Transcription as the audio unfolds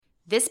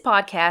This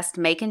podcast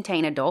may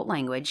contain adult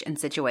language and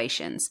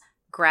situations,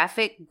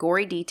 graphic,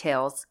 gory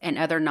details, and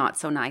other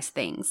not-so-nice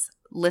things.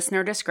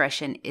 Listener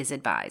discretion is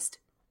advised.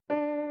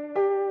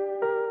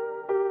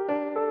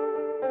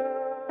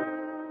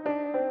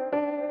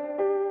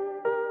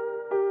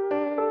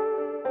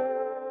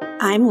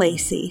 I'm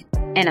Lacey.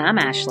 And I'm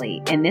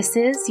Ashley, and this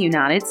is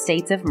United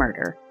States of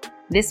Murder.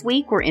 This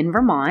week we're in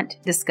Vermont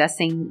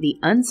discussing the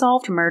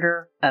unsolved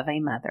murder of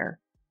a mother.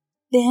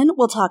 Then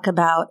we'll talk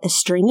about a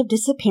string of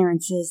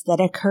disappearances that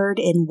occurred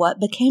in what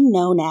became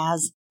known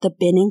as the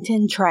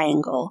Bennington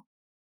Triangle.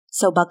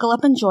 So buckle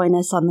up and join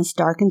us on this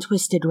dark and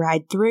twisted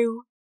ride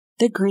through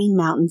the Green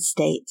Mountain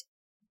State.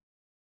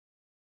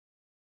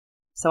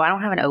 So I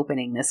don't have an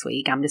opening this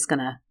week. I'm just going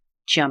to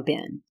jump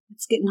in.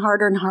 It's getting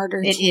harder and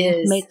harder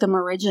to make them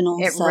original.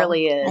 It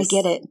really is. I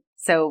get it.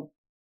 So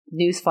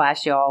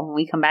newsflash, y'all, when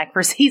we come back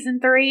for season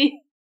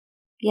 3.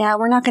 Yeah,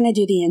 we're not going to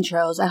do the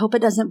intros. I hope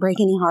it doesn't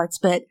break any hearts,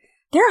 but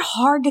they're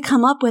hard to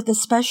come up with,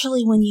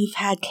 especially when you've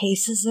had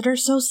cases that are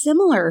so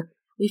similar.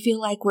 We feel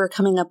like we're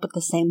coming up with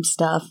the same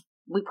stuff.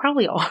 We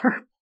probably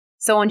are.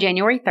 So on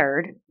January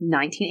 3rd,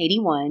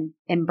 1981,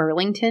 in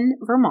Burlington,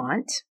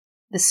 Vermont,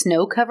 the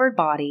snow-covered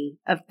body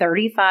of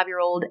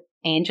 35-year-old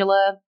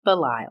Angela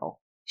Belisle.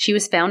 She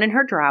was found in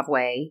her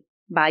driveway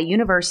by a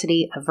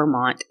University of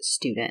Vermont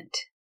student.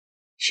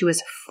 She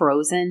was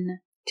frozen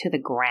to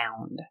the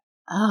ground.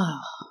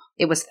 Oh.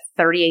 It was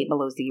 38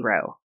 below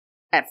zero.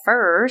 At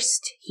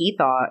first, he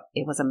thought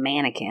it was a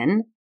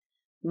mannequin,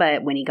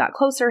 but when he got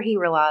closer, he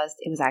realized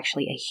it was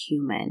actually a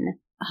human.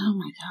 Oh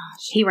my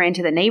gosh. He ran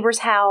to the neighbor's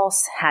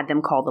house, had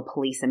them call the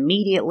police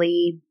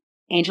immediately.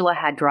 Angela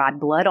had dried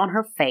blood on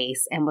her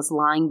face and was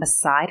lying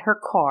beside her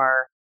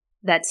car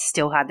that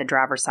still had the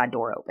driver's side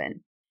door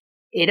open.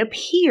 It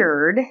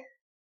appeared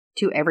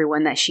to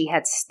everyone that she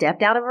had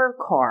stepped out of her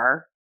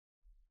car,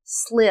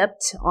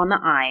 slipped on the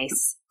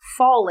ice,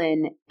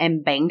 fallen,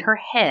 and banged her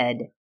head,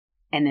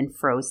 and then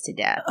froze to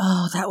death.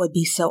 Oh, that would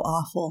be so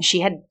awful. She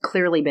had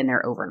clearly been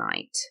there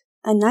overnight.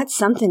 And that's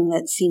something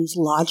that seems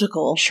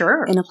logical.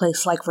 Sure. In a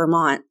place like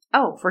Vermont.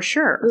 Oh, for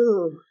sure.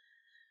 Ooh.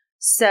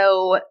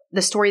 So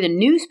the story the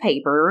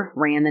newspaper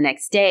ran the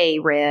next day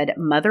read,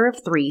 "Mother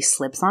of 3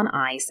 slips on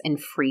ice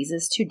and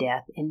freezes to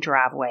death in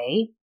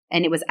driveway."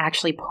 And it was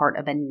actually part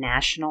of a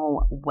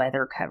national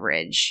weather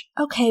coverage.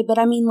 Okay, but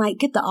I mean, like,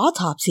 get the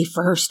autopsy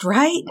first,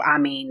 right? I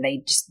mean,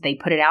 they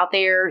put it out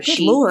there. Good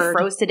She Lord.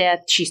 froze to death.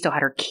 She still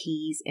had her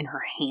keys in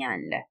her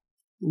hand.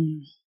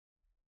 Mm.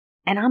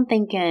 And I'm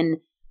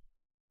thinking,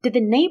 did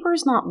the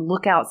neighbors not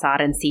look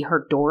outside and see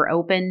her door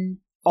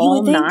open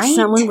all night? You would night? think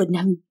someone would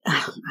know.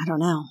 I don't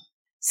know.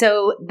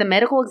 So the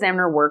medical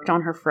examiner worked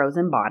on her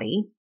frozen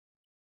body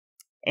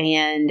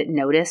and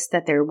noticed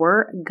that there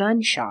were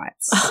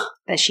gunshots,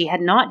 that she had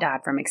not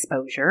died from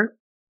exposure.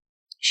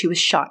 She was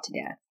shot to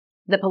death.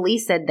 The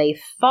police said they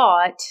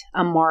thought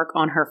a mark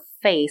on her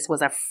face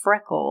was a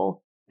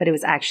freckle, but it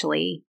was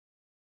actually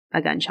a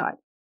gunshot.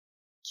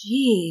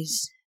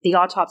 Jeez. The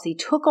autopsy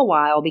took a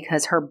while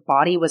because her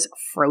body was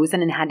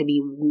frozen and had to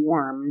be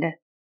warmed,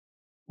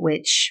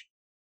 which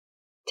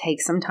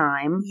takes some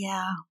time.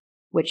 Yeah.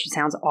 Which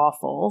sounds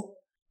awful.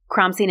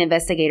 Crime scene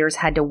investigators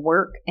had to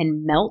work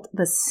and melt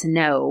the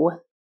snow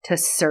to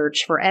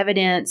search for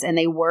evidence, and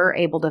they were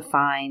able to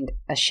find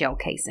a shell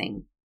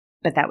casing.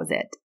 But that was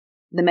it.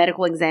 The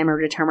medical examiner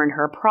determined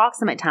her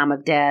approximate time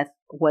of death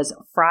was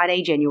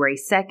Friday, January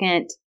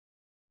 2nd,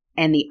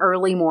 and the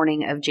early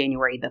morning of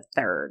January the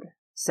 3rd.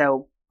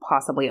 So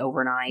possibly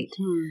overnight.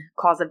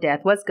 Cause of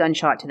death was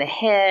gunshot to the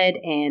head,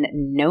 and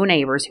no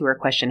neighbors who were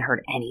questioned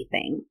heard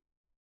anything.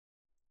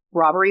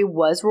 Robbery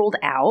was ruled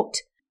out.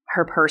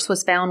 Her purse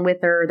was found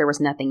with her. There was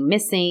nothing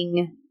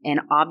missing.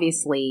 And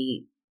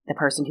obviously, the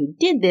person who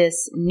did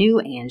this knew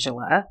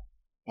Angela,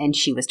 and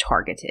she was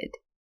targeted.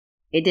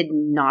 It did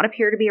not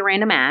appear to be a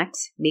random act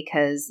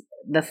because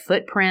the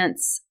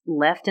footprints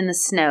left in the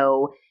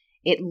snow,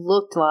 it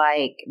looked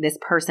like this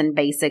person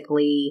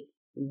basically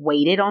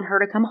waited on her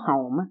to come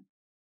home,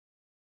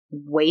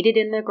 waited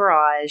in the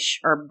garage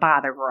or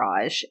by the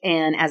garage,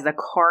 and as the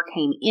car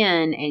came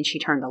in and she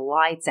turned the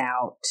lights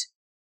out,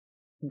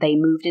 they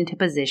moved into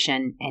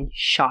position and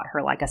shot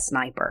her like a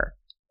sniper.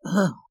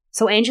 Ugh.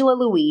 So Angela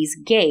Louise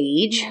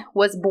Gage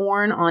was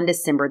born on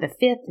December the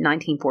 5th,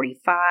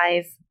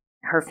 1945.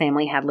 Her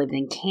family had lived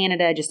in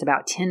Canada, just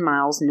about 10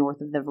 miles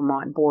north of the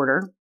Vermont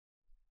border.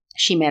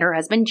 She met her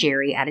husband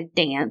Jerry at a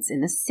dance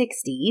in the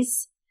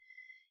 60s.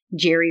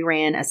 Jerry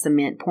ran a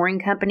cement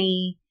pouring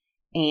company,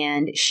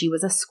 and she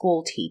was a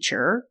school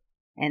teacher,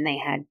 and they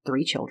had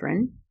 3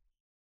 children.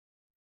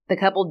 The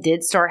couple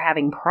did start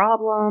having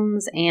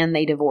problems, and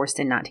they divorced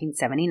in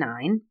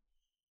 1979.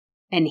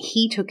 And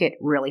he took it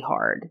really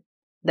hard,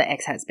 the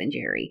ex-husband,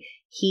 Jerry.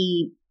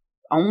 He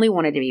only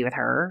wanted to be with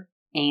her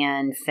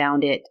and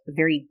found it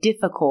very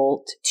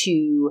difficult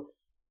to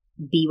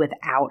be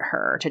without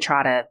her, to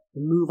try to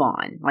move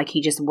on. Like,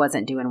 he just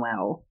wasn't doing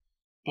well.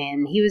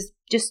 And he was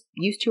just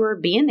used to her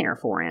being there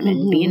for him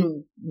and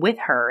being with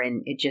her,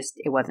 and it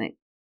wasn't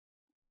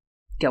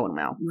going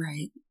well.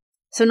 Right.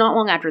 So not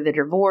long after the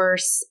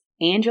divorce,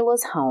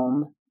 Angela's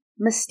home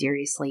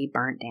mysteriously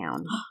burnt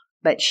down.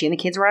 But she and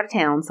the kids were out of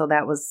town, so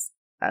that was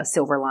a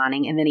silver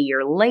lining. And then a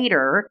year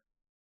later,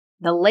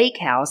 the lake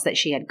house that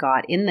she had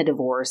got in the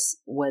divorce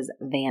was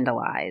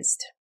vandalized.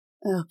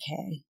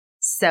 Okay.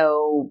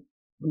 So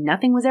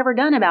nothing was ever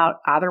done about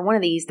either one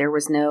of these. There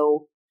was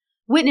no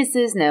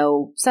witnesses,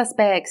 no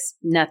suspects,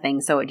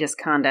 nothing. So it just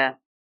kind of...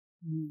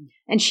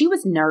 And she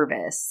was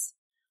nervous.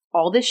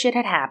 All this shit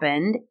had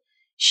happened.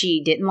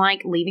 She didn't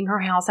like leaving her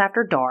house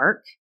after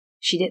dark.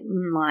 She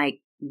didn't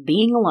like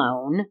being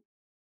alone.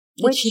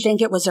 Did she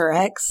think it was her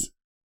ex?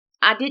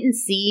 I didn't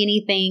see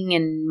anything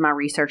in my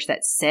research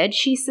that said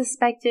she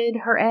suspected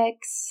her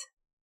ex,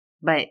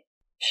 but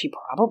she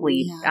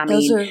probably,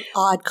 those are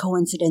odd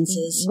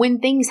coincidences. When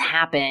things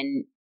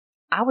happen,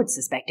 I would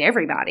suspect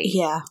everybody.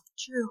 Yeah,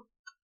 true.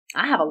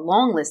 I have a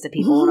long list of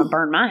people who want to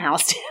burn my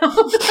house down.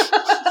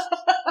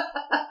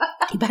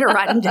 You better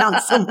write them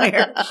down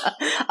somewhere.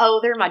 Oh,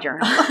 they're in my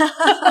journal.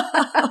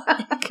 Oh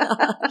my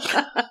God.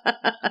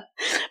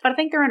 But I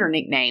think they're under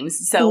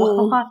nicknames, so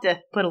I'll have to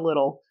put a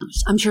little...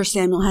 I'm sure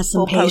Samuel has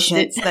some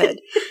patients that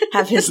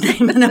have his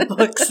name in a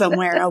book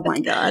somewhere. Oh my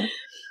God.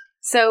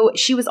 So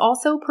she was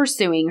also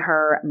pursuing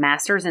her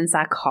master's in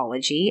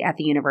psychology at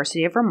the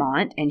University of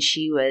Vermont, and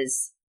she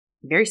was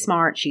very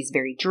smart. She's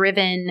very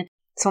driven.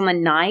 So on the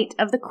night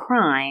of the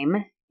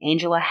crime,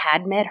 Angela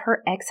had met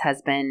her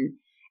ex-husband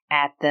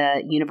at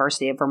the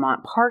University of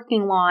Vermont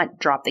parking lot,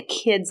 dropped the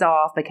kids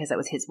off because it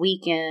was his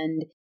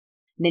weekend.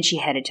 Then she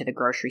headed to the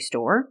grocery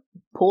store,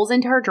 pulls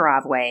into her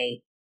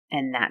driveway,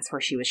 and that's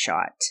where she was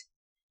shot.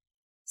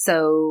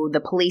 So the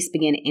police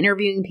began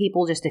interviewing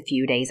people just a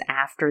few days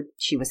after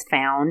she was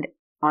found.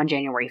 On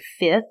January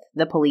 5th,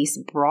 the police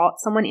brought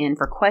someone in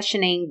for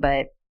questioning,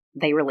 but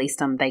they released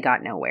them. They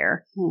got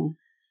nowhere.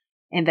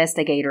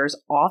 Investigators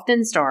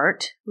often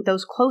start with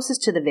those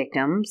closest to the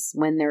victims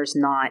when there's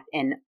not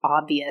an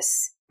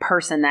obvious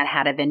person that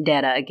had a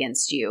vendetta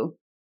against you.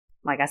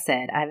 Like I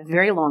said, I have a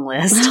very long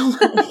list. Oh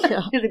my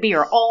God. You could be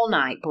here all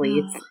night,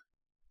 please.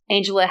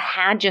 Angela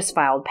had just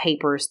filed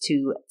papers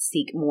to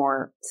seek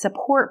more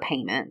support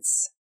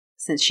payments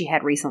since she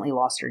had recently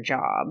lost her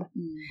job.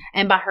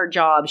 And by her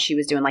job, she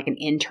was doing like an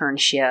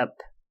internship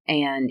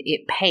and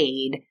it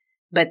paid,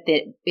 but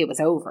it was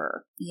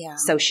over. Yeah.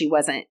 So she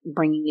wasn't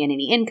bringing in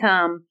any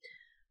income.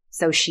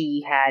 So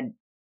she had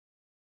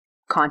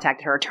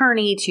contacted her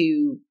attorney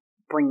to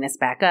bring this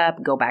back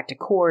up, go back to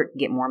court,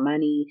 get more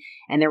money.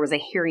 And there was a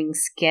hearing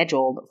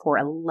scheduled for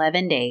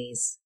 11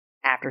 days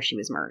after she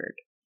was murdered.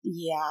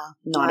 Yeah.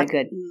 Not a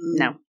good,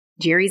 no.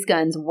 Jerry's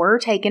guns were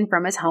taken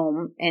from his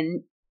home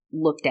and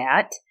looked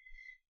at,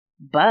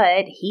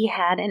 but he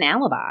had an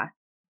alibi.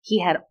 He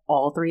had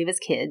all three of his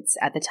kids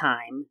at the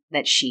time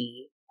that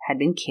she had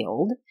been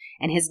killed,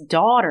 and his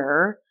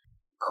daughter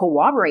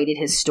corroborated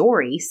his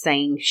story,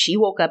 saying she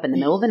woke up in the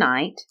middle of the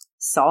night,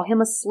 saw him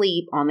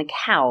asleep on the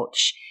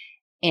couch,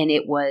 and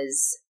it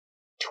was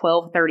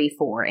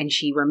 12:34, and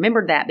she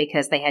remembered that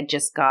because they had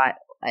just got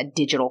a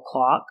digital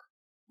clock.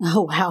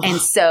 Oh, wow. And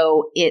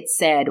so it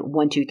said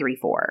 1, 2, 3,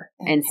 4.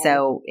 Okay. And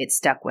so it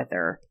stuck with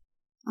her.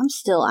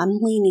 I'm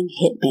leaning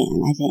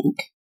hitman, I think.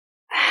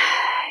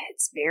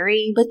 It's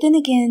very... But then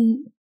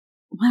again,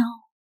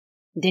 well...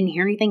 Didn't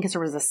hear anything because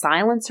there was a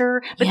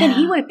silencer. But then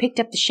he would have picked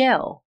up the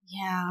shell.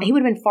 Yeah. He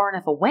would have been far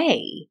enough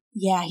away.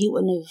 Yeah, he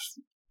wouldn't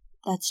have...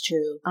 That's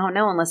true. I don't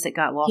know, unless it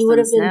got lost in the snow.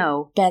 He would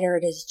have been better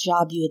at his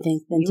job, you would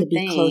think, than to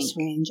be close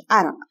range.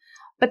 I don't know.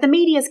 But the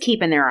media's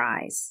keeping their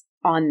eyes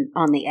on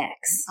the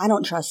ex. I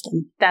don't trust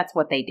him. That's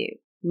what they do.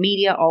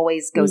 Media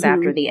always goes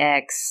after the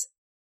ex.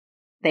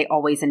 They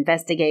always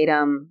investigate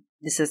him.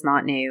 This is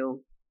not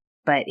new.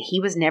 But he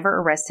was never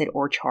arrested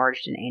or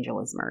charged in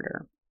Angela's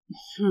murder.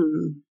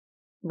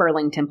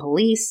 Burlington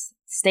police,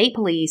 state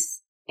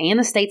police, and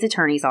the state's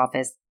attorney's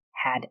office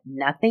had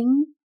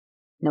nothing,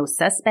 no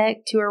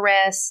suspect to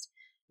arrest,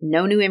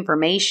 no new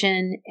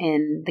information,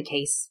 and the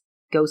case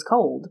goes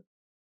cold.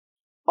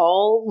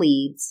 All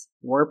leads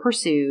were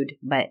pursued,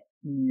 but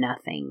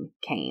nothing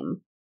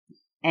came.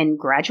 And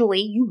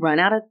gradually you run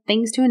out of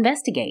things to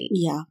investigate.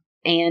 Yeah.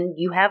 And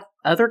you have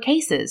other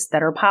cases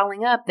that are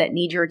piling up that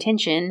need your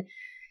attention.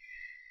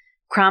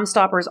 Crime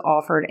Stoppers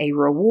offered a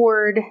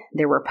reward.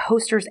 There were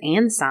posters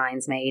and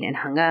signs made and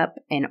hung up,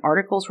 and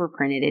articles were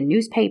printed in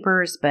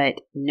newspapers, but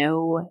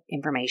no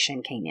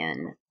information came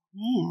in.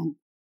 Man.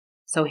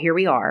 So here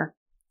we are,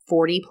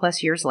 40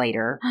 plus years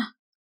later,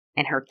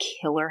 and her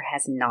killer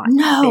has not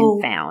been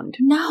found.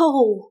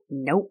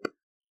 Nope.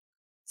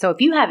 So if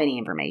you have any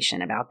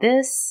information about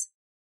this,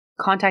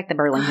 contact the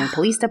Burlington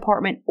Police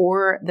Department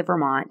or the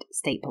Vermont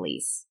State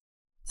Police.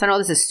 So I know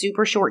this is a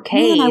super short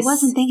case. Man, I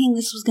wasn't thinking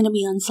this was going to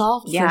be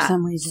unsolved for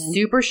some reason.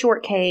 Super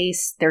short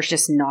case. There's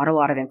just not a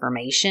lot of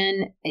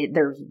information.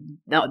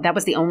 That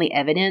was the only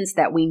evidence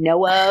that we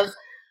know of.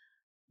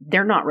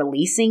 They're not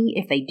releasing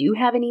if they do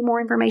have any more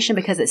information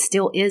because it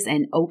still is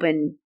an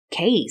open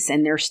case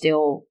and they're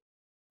still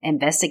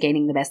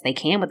investigating the best they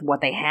can with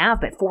what they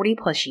have. But 40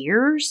 plus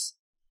years?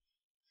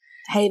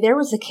 Hey, there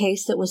was a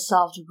case that was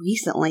solved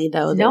recently,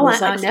 though. That was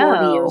like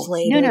 40 years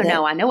later.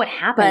 No. I know what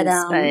happens,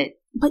 but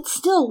But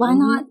still, why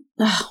not?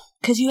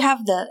 Because you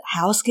have the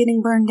house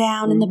getting burned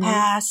down in the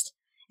past.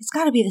 It's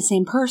got to be the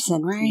same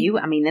person, right?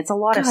 It's a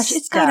lot of stuff.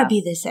 It's got to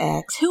be this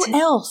ex. Who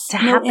else? To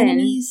no happen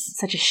enemies?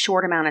 Such a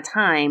short amount of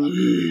time.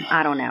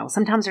 I don't know.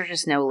 Sometimes there's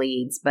just no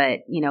leads. But,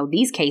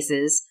 these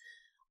cases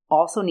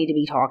also need to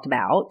be talked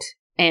about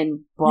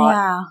and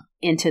brought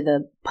into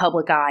the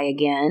public eye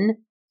again.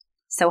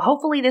 So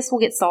hopefully this will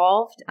get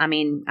solved. I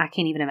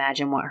can't even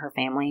imagine what her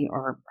family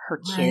or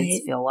her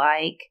kids feel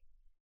like.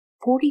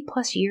 40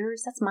 plus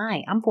years?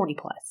 I'm 40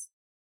 plus.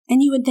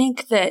 And you would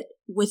think that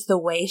with the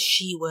way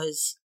she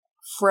was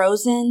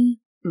frozen,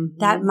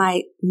 that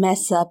might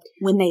mess up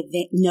when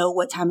they know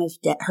what time of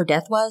her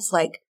death was.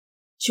 Like,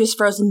 she was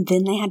frozen,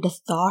 then they had to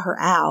thaw her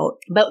out.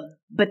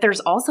 But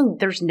there's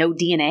no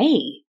DNA.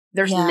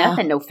 There's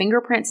nothing, no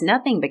fingerprints,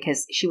 nothing,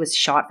 because she was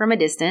shot from a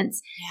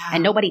distance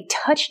and nobody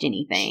touched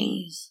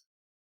anything. Jeez.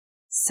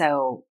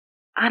 So,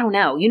 I don't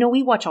know.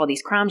 We watch all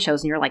these crime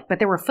shows and you're like, but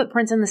there were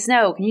footprints in the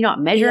snow. Can you not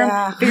measure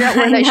them? Figure out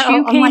where that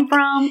shoe came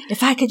from?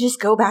 If I could just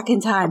go back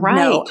in time. Right.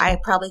 No, I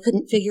probably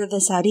couldn't figure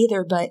this out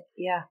either, but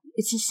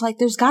it's just like,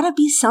 there's got to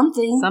be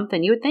something.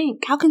 Something you would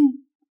think. How can,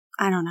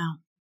 I don't know,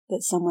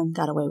 that someone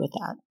got away with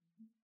that.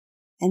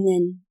 And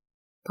then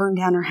burned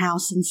down her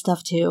house and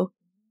stuff too.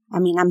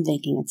 I'm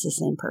thinking it's the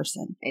same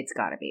person. It's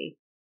got to be.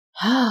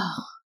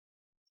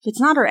 If it's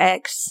not her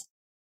ex,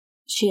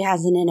 she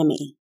has an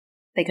enemy.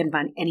 They couldn't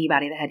find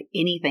anybody that had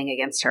anything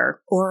against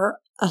her. Or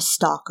a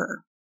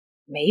stalker.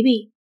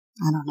 Maybe.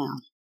 I don't know.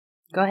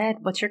 Go ahead.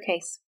 What's your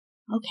case?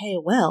 Okay,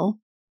 well,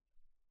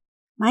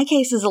 my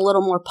case is a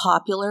little more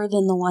popular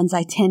than the ones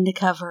I tend to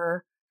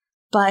cover,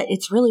 but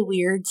it's really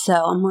weird, so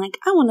I'm like,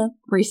 I want to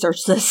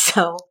research this,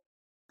 so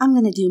I'm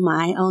going to do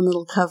my own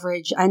little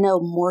coverage. I know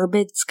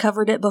Morbid's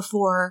covered it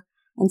before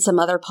and some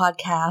other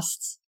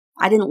podcasts.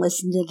 I didn't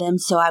listen to them,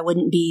 so I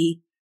wouldn't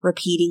be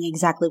repeating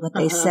exactly what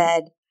they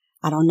said.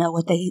 I don't know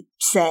what they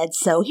said,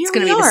 so here we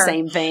are. It's going to be the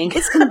same thing.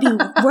 It's going to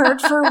be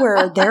word for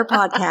word, their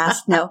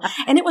podcast. No,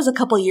 and it was a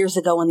couple years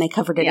ago when they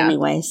covered it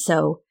anyway.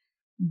 So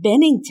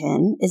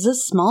Bennington is a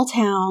small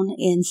town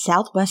in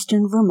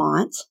southwestern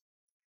Vermont.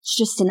 It's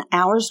just an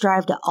hour's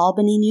drive to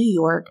Albany, New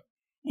York,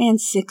 and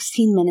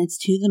 16 minutes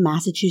to the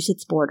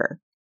Massachusetts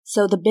border.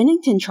 So the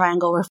Bennington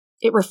Triangle,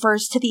 it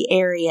refers to the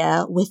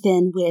area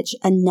within which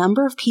a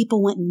number of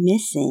people went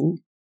missing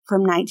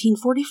from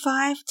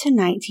 1945 to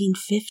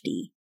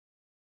 1950.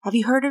 Have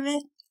you heard of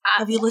it?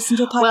 Have you listened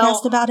to a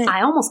podcast about it?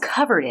 I almost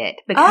covered it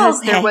because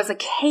there was a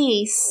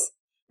case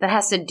that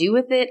has to do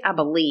with it, I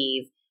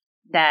believe,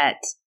 that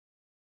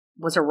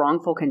was a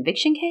wrongful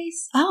conviction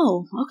case.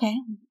 Oh, okay.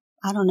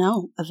 I don't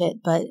know of it,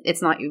 but...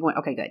 It's not...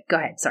 Okay, good. Go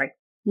ahead. Sorry.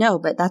 No,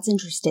 but that's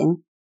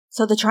interesting.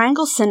 So the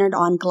triangle centered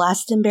on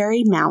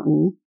Glastonbury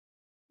Mountain.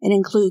 It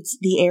includes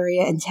the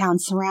area and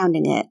towns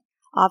surrounding it.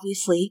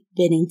 Obviously,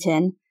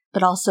 Bennington,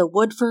 but also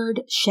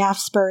Woodford,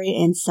 Shaftesbury,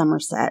 and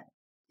Somerset.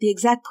 The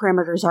exact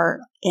parameters are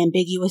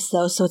ambiguous,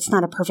 though, so it's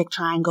not a perfect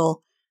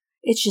triangle.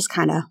 It's just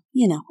kind of,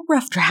 a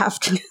rough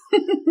draft.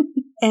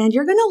 And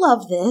you're going to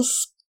love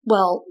this.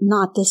 Well,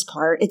 not this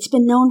part. It's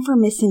been known for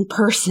missing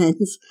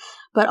persons,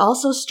 but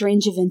also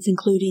strange events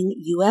including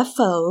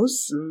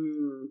UFOs,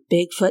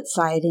 Bigfoot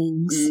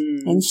sightings,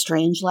 and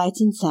strange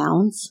lights and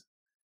sounds.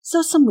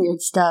 So some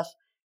weird stuff.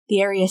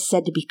 The area is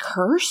said to be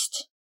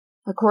cursed,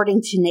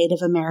 according to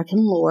Native American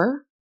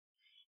lore.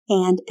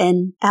 And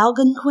an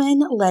Algonquin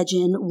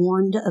legend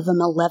warned of a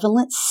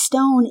malevolent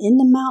stone in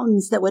the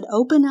mountains that would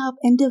open up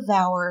and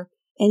devour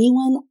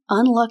anyone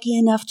unlucky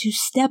enough to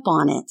step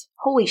on it.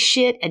 Holy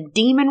shit, a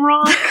demon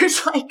rock? There's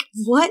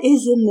what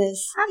is in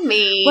this?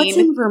 What's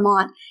in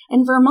Vermont?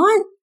 And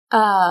Vermont,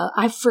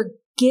 I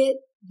forget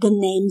the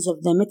names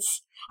of them.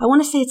 I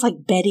want to say it's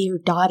like Betty or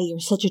Dottie or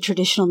such a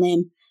traditional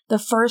name. The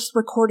first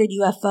recorded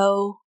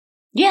UFO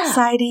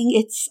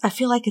sighting. I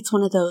feel like it's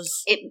one of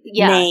those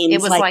names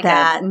it was like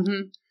that.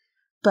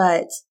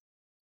 But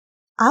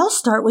I'll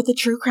start with the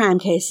true crime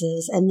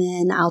cases, and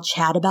then I'll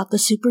chat about the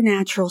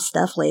supernatural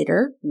stuff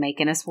later.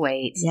 Making us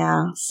wait.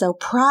 Yeah. So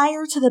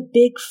prior to the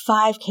big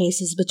 5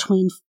 cases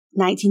between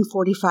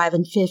 1945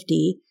 and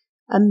 50,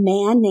 a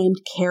man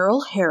named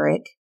Carroll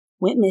Herrick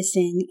went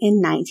missing in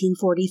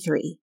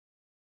 1943.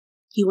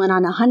 He went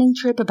on a hunting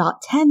trip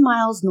about 10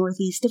 miles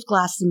northeast of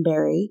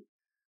Glastonbury,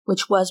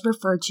 which was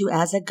referred to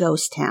as a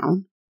ghost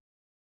town.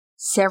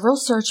 Several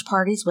search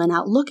parties went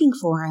out looking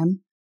for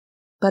him,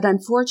 but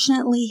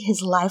unfortunately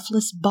his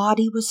lifeless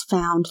body was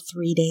found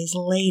 3 days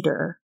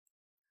later.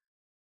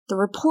 The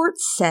report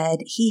said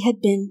he had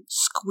been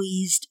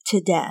squeezed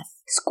to death.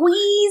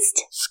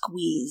 Squeezed?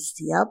 Squeezed,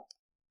 yep.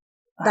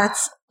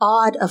 That's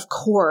odd, of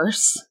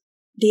course.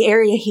 The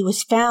area he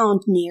was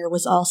found near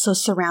was also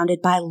surrounded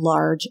by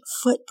large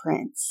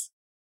footprints.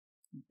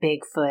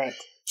 Bigfoot.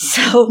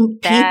 So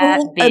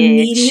people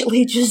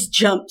immediately just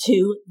jumped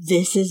to,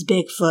 this is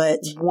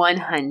Bigfoot.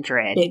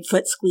 100.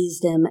 Bigfoot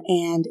squeezed him,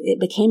 and it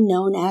became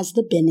known as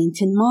the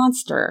Bennington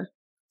Monster.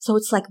 So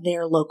it's like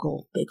their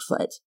local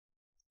Bigfoot.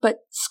 But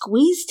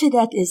squeezed to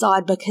death is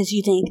odd because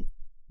you think,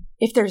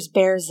 if there's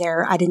bears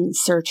there, I didn't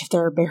search if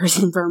there are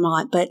bears in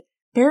Vermont, but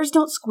Bears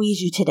don't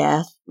squeeze you to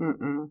death.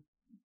 Mm-mm.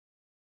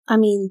 I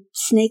mean,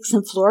 snakes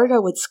in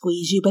Florida would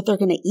squeeze you, but they're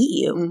going to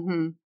eat you.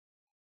 Mm-hmm.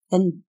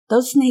 And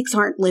those snakes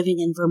aren't living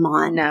in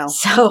Vermont. No.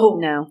 So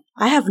no.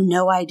 I have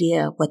no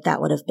idea what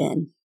that would have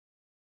been.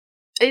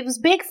 It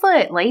was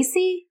Bigfoot,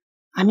 Lacey.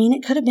 I mean,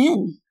 it could have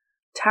been.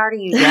 Tired of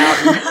you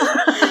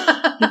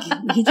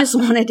doubting. He just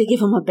wanted to give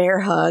him a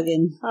bear hug.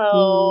 And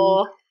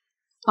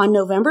On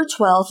November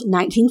 12th,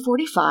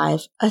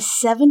 1945, a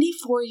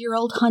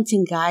 74-year-old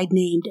hunting guide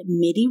named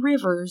Mitty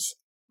Rivers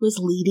was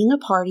leading a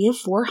party of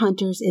 4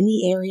 hunters in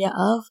the area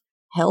of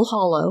Hell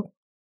Hollow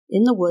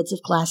in the woods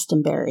of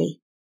Glastonbury.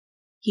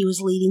 He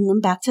was leading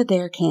them back to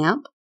their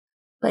camp,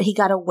 but he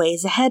got a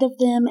ways ahead of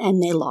them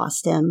and they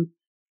lost him.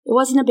 It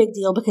wasn't a big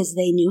deal because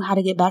they knew how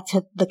to get back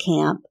to the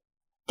camp.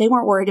 They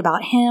weren't worried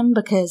about him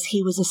because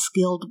he was a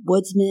skilled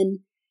woodsman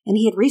and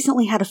he had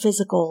recently had a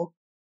physical.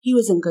 He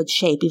was in good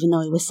shape even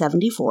though he was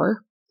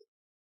 74.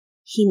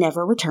 He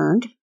never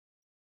returned.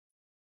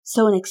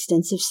 So an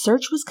extensive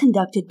search was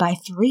conducted by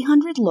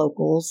 300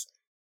 locals,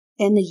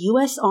 and the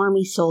U.S.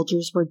 Army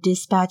soldiers were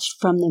dispatched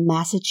from the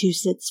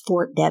Massachusetts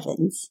Fort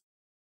Devens.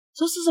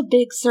 So this is a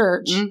big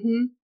search.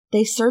 Mm-hmm.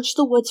 They searched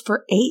the woods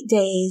for 8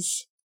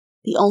 days.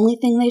 The only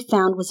thing they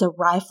found was a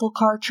rifle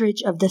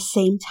cartridge of the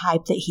same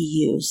type that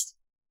he used.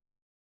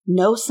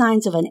 No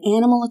signs of an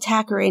animal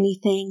attack or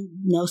anything.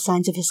 No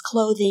signs of his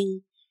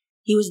clothing.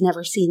 He was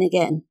never seen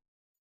again.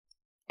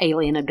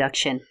 Alien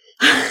abduction.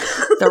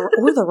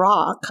 Or the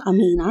rock. I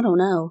mean, I don't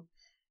know.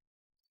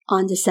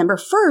 On December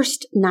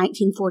 1st,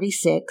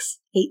 1946,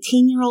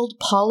 18-year-old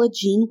Paula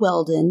Jean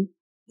Weldon,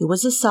 who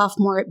was a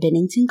sophomore at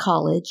Bennington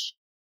College,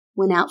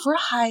 went out for a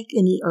hike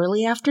in the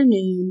early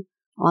afternoon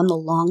on the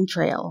Long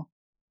Trail.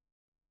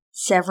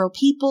 Several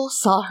people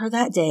saw her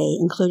that day,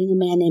 including a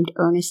man named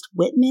Ernest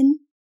Whitman,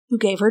 who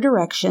gave her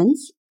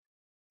directions.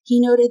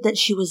 He noted that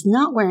she was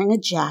not wearing a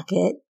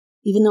jacket,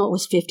 even though it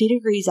was 50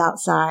 degrees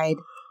outside,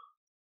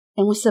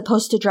 and was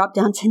supposed to drop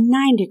down to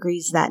 9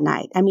 degrees that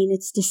night. I mean,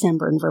 it's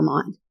December in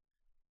Vermont.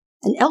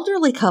 An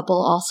elderly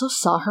couple also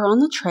saw her on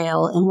the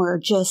trail and were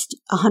just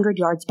 100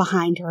 yards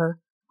behind her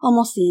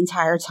almost the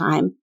entire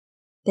time.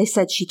 They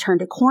said she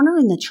turned a corner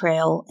in the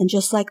trail, and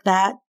just like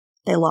that,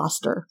 they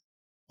lost her.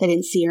 They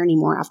didn't see her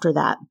anymore after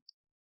that.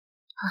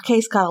 Her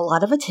case got a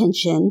lot of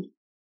attention.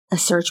 A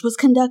search was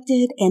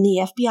conducted, and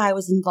the FBI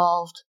was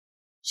involved.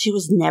 She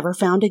was never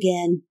found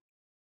again.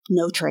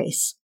 No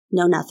trace.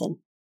 No nothing.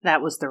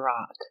 That was the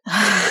rock.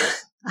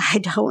 I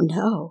don't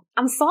know.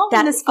 I'm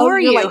solving this for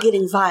you. You're like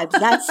getting vibes.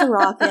 That's the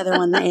rock, the other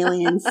one, the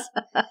aliens.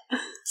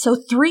 So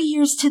 3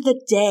 years to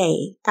the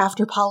day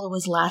after Paula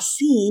was last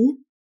seen,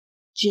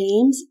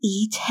 James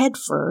E.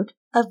 Tedford,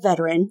 a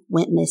veteran,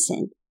 went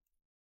missing.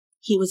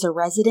 He was a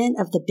resident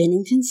of the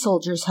Bennington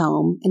Soldiers'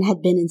 Home and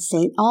had been in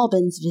St.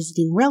 Albans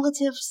visiting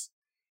relatives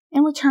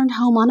and returned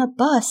home on a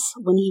bus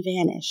when he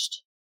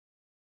vanished.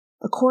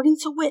 According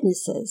to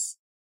witnesses,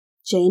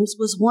 James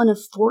was one of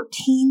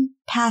 14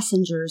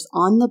 passengers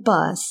on the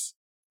bus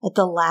at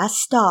the last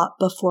stop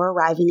before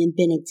arriving in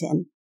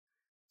Bennington.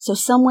 So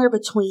somewhere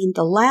between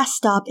the last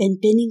stop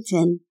and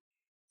Bennington,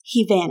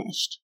 he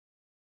vanished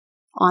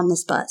on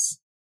this bus.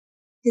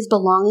 His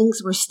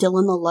belongings were still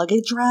in the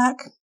luggage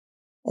rack.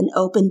 An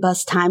open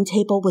bus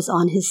timetable was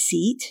on his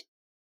seat.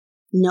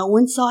 No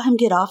one saw him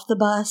get off the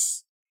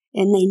bus,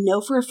 and they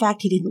know for a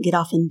fact he didn't get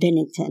off in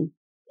Bennington.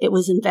 It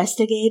was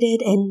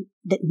investigated, and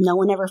that no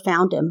one ever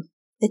found him.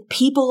 That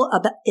people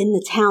in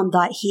the town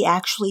thought he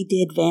actually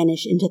did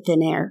vanish into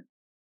thin air.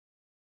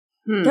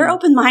 They're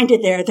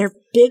open-minded there. They're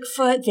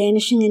Bigfoot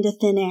vanishing into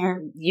thin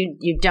air.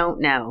 You don't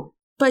know.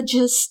 But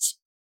just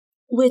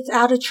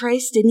without a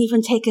trace, didn't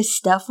even take his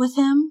stuff with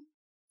him.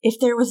 If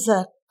there was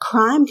a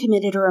crime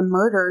committed or a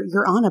murder,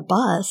 you're on a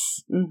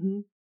bus.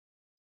 Mm-hmm.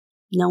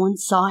 No one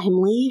saw him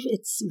leave.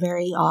 It's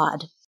very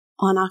odd.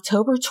 On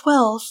October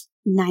 12th,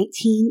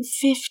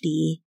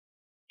 1950,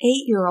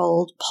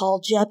 8-year-old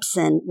Paul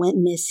Jepson went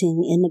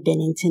missing in the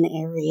Bennington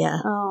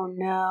area. Oh,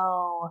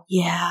 no.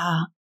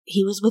 Yeah.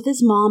 He was with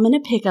his mom in a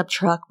pickup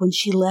truck when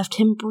she left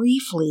him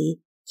briefly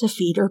to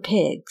feed her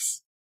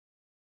pigs.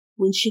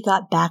 When she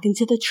got back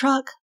into the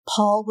truck,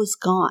 Paul was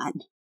gone.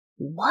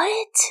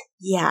 What?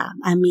 Yeah.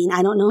 I mean,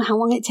 I don't know how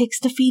long it takes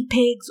to feed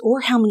pigs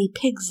or how many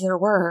pigs there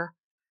were,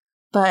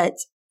 but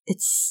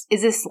it's...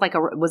 was this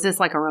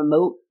like a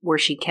remote where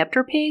she kept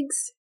her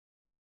pigs?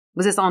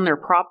 Was this on their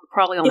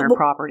probably on their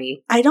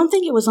property? I don't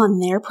think it was on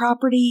their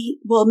property.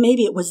 Well,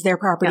 maybe it was their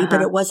property,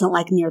 but it wasn't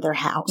like near their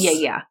house.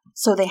 Yeah.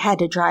 So they had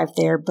to drive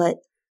there, but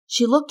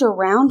she looked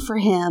around for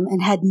him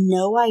and had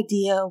no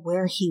idea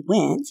where he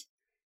went.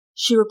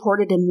 She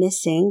reported him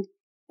missing,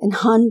 and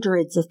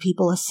hundreds of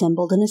people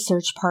assembled in a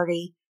search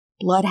party.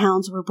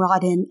 Bloodhounds were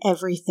brought in,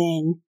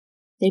 everything.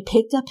 They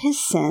picked up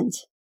his scent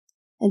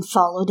and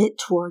followed it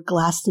toward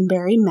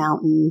Glastonbury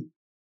Mountain,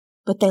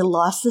 but they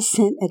lost the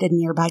scent at a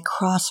nearby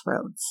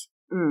crossroads.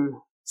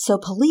 So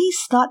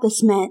police thought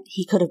this meant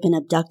he could have been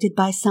abducted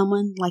by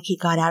someone, like he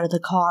got out of the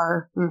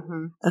car.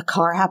 Mm-hmm. A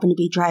car happened to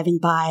be driving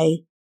by,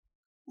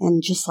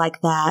 and just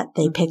like that,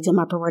 they picked him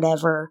up or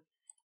whatever.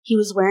 He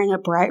was wearing a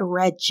bright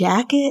red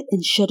jacket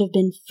and should have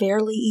been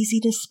fairly easy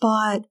to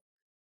spot.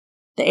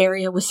 The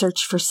area was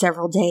searched for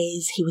several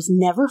days. He was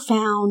never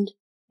found,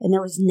 and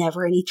there was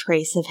never any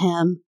trace of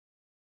him.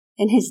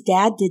 And his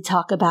dad did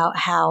talk about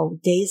how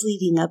days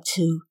leading up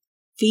to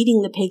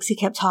feeding the pigs, he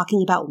kept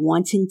talking about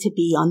wanting to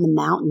be on the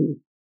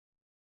mountain,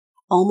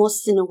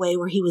 almost in a way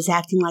where he was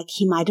acting like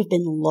he might have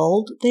been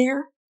lulled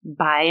there.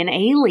 By an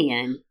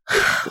alien.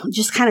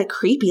 Just kind of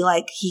creepy,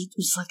 like he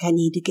was like, I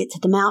need to get to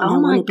the mountain. I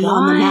want to be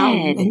on the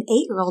mountain. An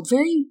 8-year-old,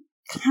 very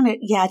kind of,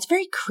 it's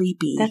very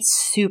creepy. That's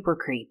super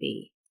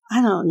creepy.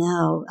 I don't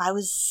know. I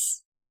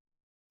was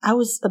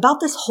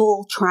about this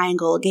whole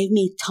triangle. It gave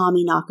me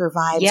Tommy Knocker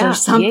vibes or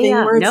something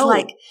where it's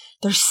like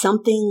there's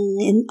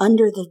something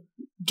under the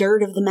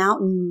dirt of the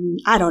mountain.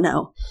 I don't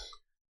know.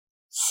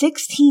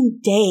 16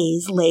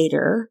 days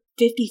later,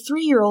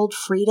 53-year-old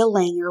Frida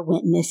Langer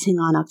went missing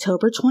on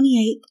October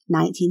 28,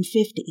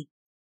 1950.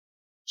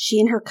 She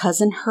and her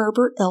cousin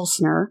Herbert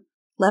Elsner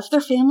left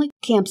their family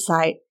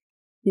campsite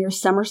near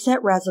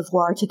Somerset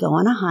Reservoir to go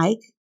on a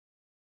hike.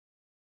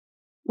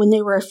 When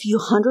they were a few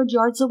hundred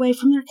yards away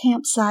from their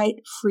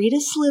campsite, Frida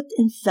slipped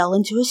and fell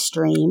into a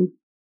stream.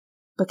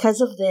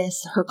 Because of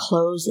this, her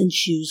clothes and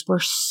shoes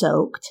were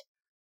soaked.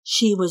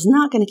 She was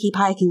not going to keep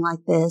hiking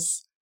like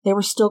this. They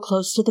were still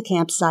close to the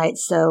campsite,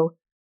 so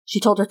she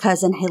told her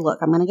cousin, hey, look,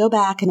 I'm going to go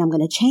back and I'm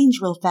going to change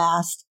real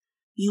fast.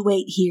 You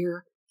wait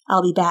here.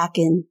 I'll be back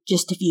in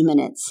just a few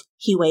minutes.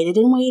 He waited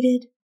and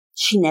waited.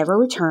 She never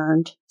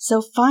returned.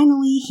 So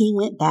finally, he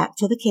went back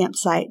to the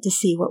campsite to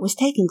see what was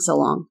taking so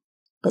long.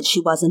 But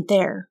she wasn't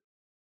there.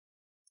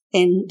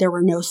 And there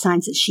were no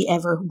signs that she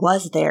ever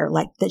was there,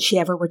 like that she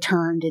ever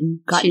returned and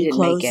got new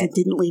clothes and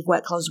didn't leave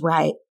wet clothes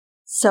right.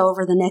 So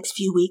over the next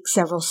few weeks,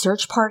 several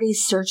search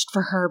parties searched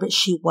for her, but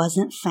she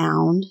wasn't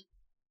found.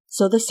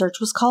 So the search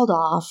was called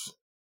off.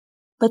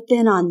 But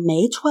then on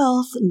May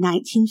 12,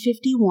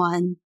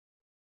 1951,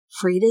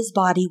 Frida's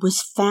body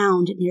was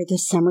found near the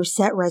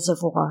Somerset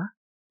Reservoir,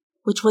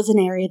 which was an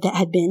area that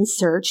had been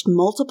searched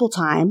multiple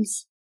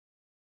times.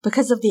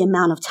 Because of the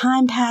amount of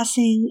time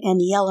passing and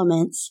the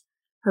elements,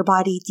 her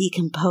body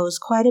decomposed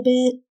quite a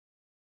bit,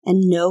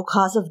 and no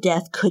cause of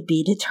death could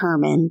be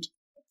determined.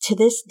 To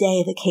this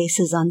day, the case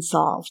is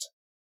unsolved.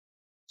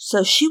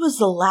 So she was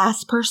the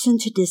last person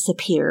to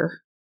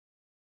disappear.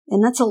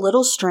 And that's a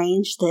little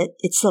strange that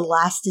it's the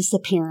last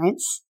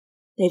disappearance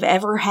they've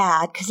ever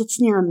had, because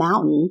it's near a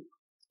mountain.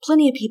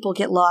 Plenty of people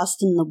get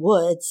lost in the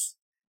woods.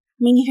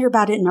 I mean, you hear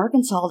about it in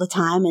Arkansas all the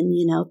time, and,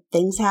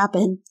 things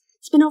happen.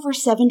 It's been over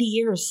 70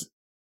 years.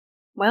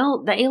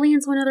 Well, the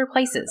aliens went other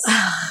places.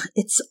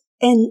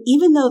 And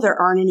even though there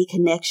aren't any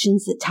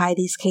connections that tie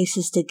these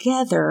cases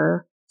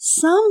together,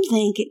 some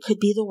think it could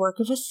be the work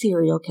of a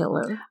serial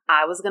killer.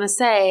 I was going to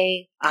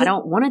say, I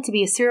don't want it to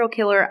be a serial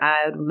killer.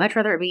 I would much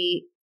rather it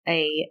be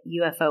a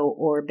UFO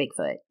or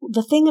Bigfoot.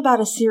 The thing about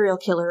a serial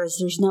killer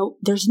is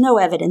there's no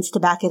evidence to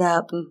back it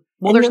up.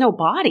 Well, there's no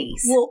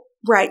bodies. Well,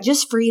 right,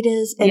 just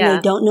Frida's, and they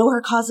don't know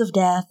her cause of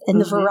death, and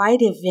the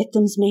variety of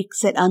victims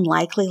makes it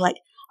unlikely, like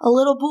a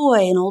little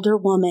boy, an older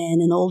woman,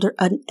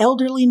 an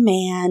elderly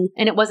man.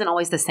 And it wasn't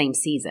always the same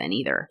season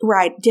either.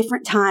 Right,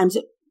 different times.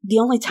 The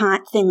only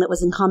thing that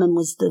was in common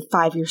was the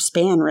 5-year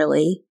span,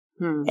 really,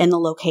 and the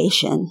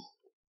location.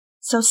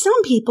 So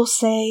some people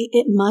say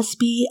it must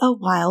be a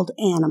wild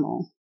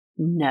animal.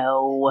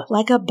 No.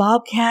 Like a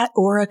bobcat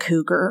or a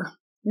cougar.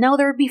 No,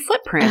 there would be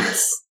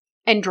footprints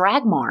and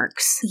drag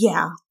marks.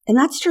 Yeah, and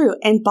that's true.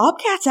 And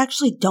bobcats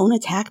actually don't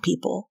attack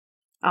people.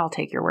 I'll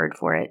take your word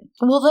for it.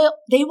 Well,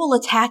 they will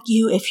attack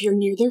you if you're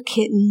near their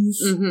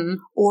kittens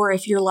or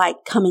if you're like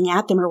coming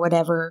at them or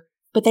whatever,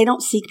 but they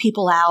don't seek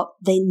people out.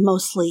 They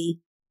mostly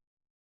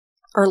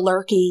are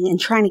lurking and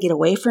trying to get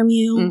away from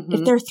you.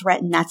 If they're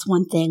threatened, that's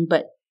one thing,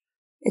 but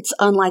it's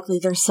unlikely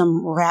there's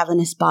some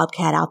ravenous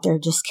bobcat out there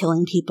just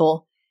killing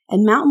people.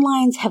 And mountain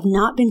lions have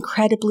not been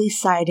credibly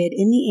sighted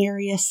in the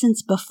area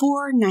since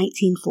before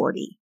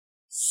 1940.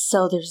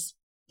 So there's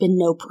been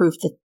no proof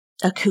that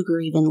a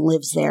cougar even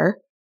lives there.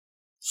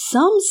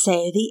 Some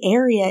say the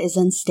area is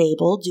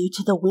unstable due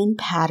to the wind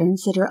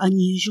patterns that are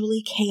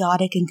unusually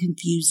chaotic and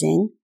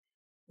confusing,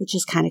 which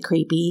is kind of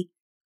creepy.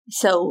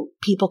 So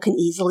people can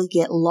easily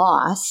get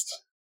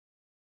lost.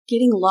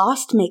 Getting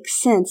lost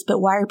makes sense, but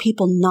why are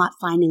people not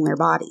finding their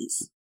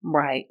bodies?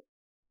 Right.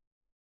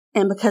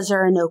 And because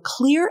there are no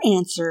clear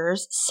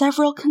answers,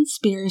 several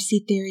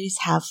conspiracy theories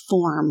have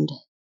formed.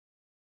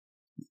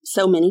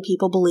 So many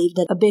people believe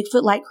that a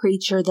Bigfoot-like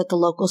creature that the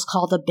locals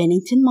call the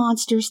Bennington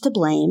monster is to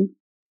blame.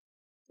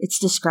 It's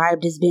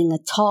described as being a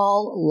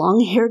tall,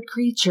 long-haired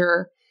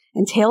creature,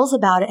 and tales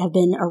about it have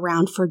been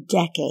around for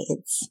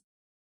decades.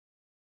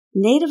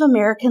 Native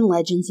American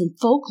legends and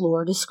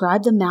folklore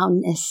describe the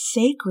mountain as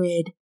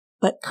sacred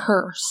but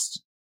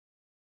cursed.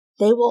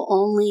 They will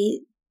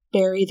only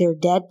bury their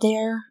dead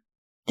there.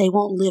 They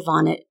won't live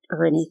on it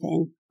or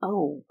anything.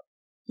 Oh.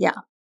 Yeah.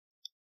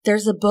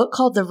 There's a book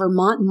called The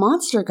Vermont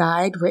Monster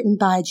Guide written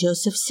by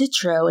Joseph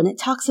Citro, and it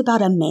talks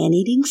about a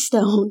man-eating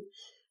stone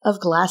of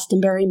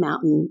Glastonbury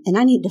Mountain. And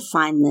I need to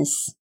find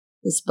this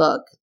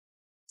book.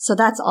 So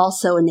that's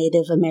also a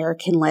Native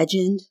American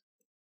legend.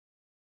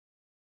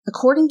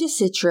 According to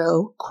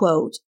Citro,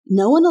 quote,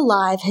 "No one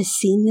alive has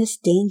seen this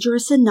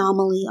dangerous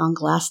anomaly on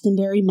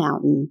Glastonbury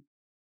Mountain.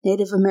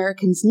 Native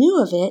Americans knew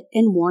of it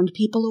and warned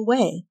people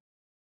away.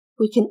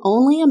 We can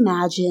only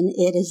imagine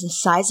it is a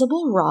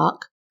sizable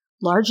rock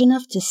large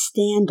enough to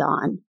stand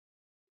on,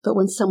 but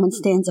when someone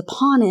stands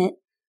upon it,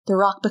 the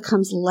rock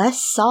becomes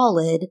less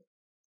solid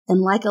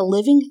and like a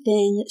living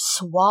thing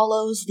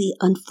swallows the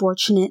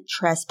unfortunate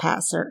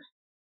trespasser."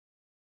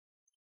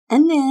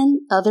 And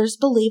then others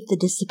believe the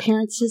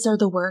disappearances are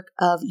the work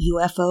of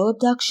UFO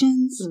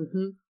abductions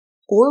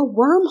or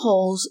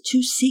wormholes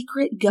to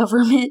secret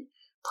government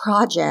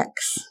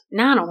projects.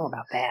 Now, I don't know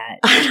about that.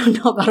 I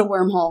don't know about a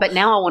wormhole. But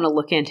now I want to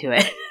look into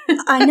it.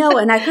 I know,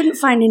 and I couldn't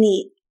find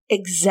any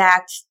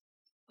exact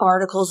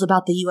articles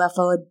about the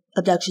UFO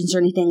abductions or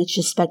anything. It's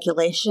just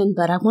speculation.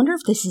 But I wonder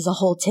if this is a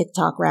whole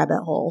TikTok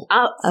rabbit hole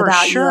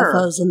about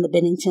UFOs in the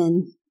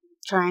Bennington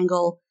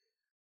Triangle.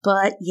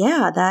 But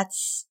yeah,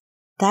 that's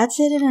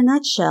it in a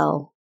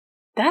nutshell.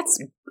 That's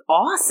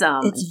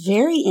awesome. It's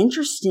very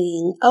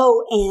interesting.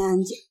 Oh,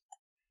 and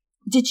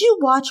did you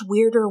watch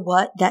Weird or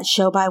What, that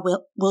show by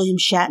William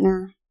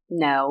Shatner?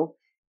 No.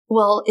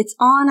 Well, it's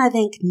on, I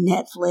think,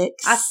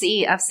 Netflix. I've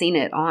seen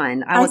it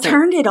on. I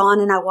turned it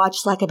on and I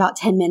watched like about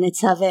 10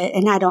 minutes of it,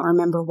 and I don't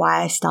remember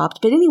why I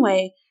stopped. But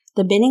anyway,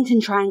 the Bennington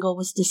Triangle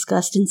was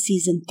discussed in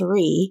season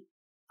 3.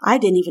 I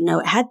didn't even know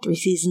it had 3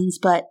 seasons,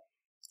 but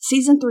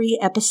season 3,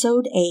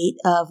 episode 8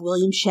 of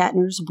William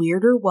Shatner's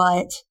Weird or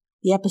What.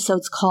 The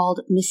episode's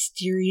called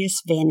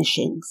Mysterious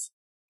Vanishings.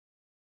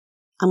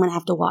 I'm going to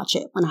have to watch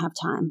it when I have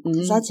time,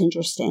 because that's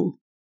interesting.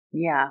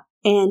 Yeah.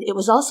 And it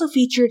was also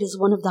featured as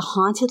one of the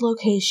haunted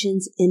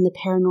locations in the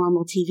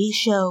paranormal TV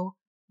show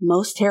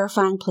Most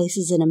Terrifying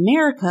Places in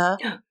America,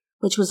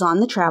 which was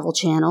on the Travel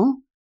Channel.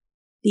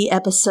 The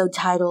episode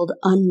titled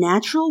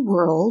Unnatural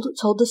World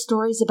told the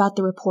stories about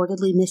the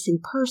reportedly missing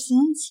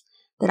persons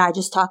that I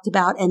just talked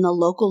about and the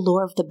local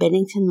lore of the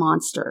Bennington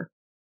Monster.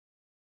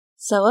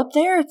 So up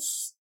there,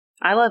 it's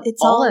all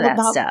of that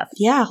stuff.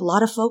 Yeah, a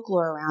lot of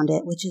folklore around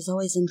it, which is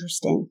always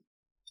interesting.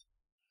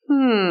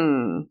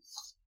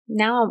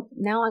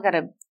 Now I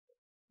gotta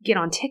get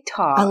on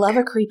TikTok. I love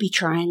a creepy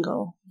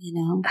triangle, you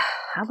know.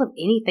 I love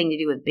anything to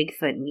do with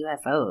Bigfoot and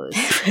UFOs.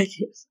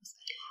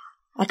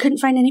 I couldn't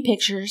find any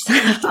pictures.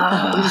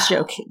 I'm just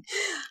joking.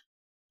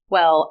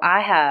 Well,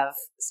 I have,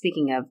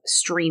 speaking of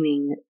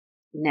streaming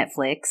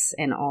Netflix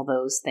and all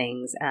those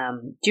things,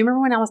 do you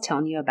remember when I was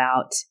telling you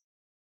about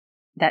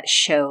that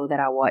show that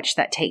I watched,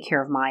 that Take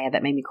Care of Maya,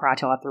 that made me cry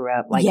till I threw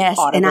up? Like, yes,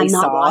 and I'm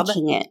not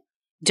watching it.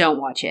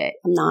 Don't watch it.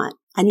 I'm not.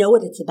 I know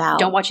what it's about.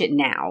 Don't watch it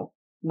now.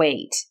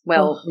 Wait.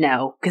 Well,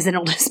 no, because then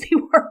it'll just be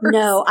worse.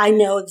 No, I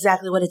know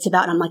exactly what it's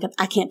about, and I'm like,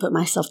 I can't put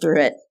myself through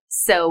it.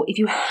 So if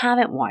you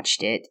haven't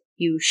watched it,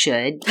 you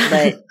should,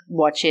 but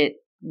watch it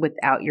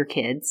without your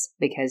kids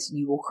because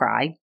you will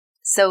cry.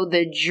 So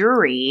the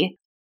jury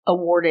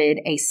awarded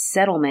a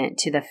settlement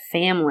to the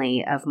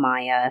family of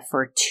Maya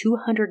for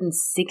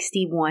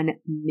 $261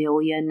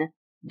 million.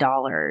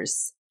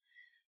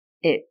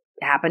 It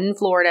happened in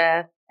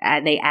Florida.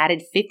 They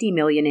added $50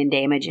 million in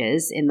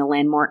damages in the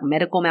landmark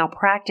medical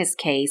malpractice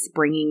case,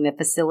 bringing the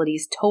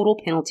facility's total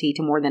penalty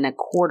to more than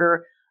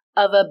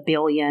 $250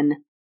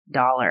 million.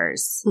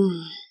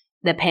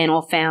 The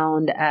panel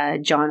found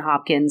Johns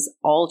Hopkins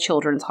All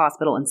Children's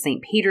Hospital in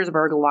St.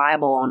 Petersburg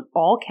liable on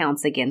all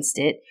counts against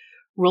it,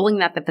 ruling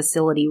that the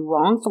facility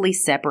wrongfully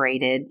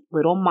separated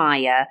little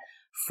Maya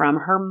from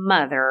her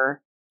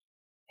mother,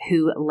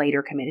 who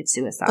later committed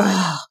suicide.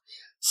 Ugh,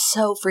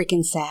 so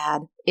freaking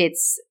sad.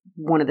 It's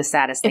one of the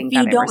saddest things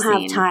I've ever seen. If you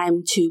don't have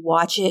time to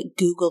watch it,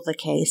 Google the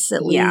case.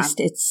 At least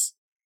it's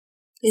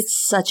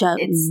such a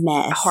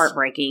mess.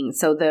 Heartbreaking.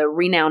 So the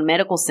renowned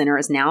medical center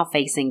is now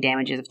facing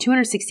damages of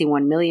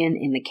 $261 million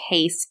in the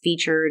case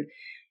featured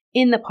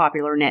in the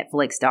popular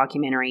Netflix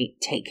documentary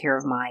Take Care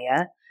of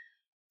Maya.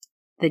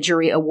 The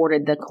jury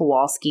awarded the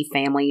Kowalski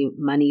family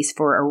monies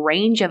for a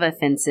range of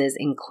offenses,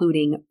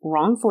 including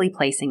wrongfully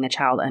placing the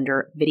child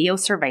under video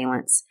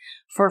surveillance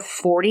for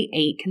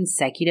 48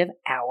 consecutive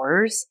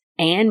hours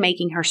and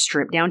making her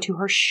strip down to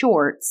her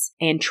shorts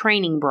and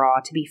training bra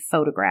to be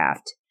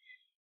photographed.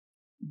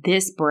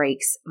 This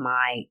breaks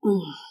my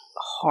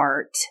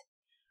heart.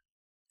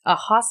 A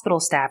hospital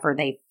staffer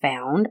they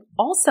found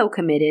also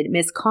committed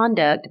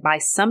misconduct by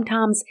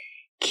sometimes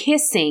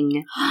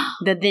kissing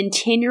the then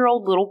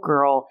 10-year-old little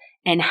girl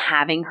and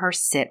having her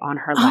sit on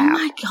her lap. Oh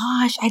my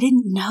gosh, I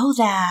didn't know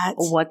that.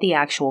 What the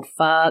actual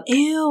fuck?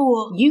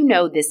 Ew. You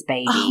know this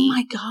baby. Oh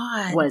my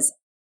God. Was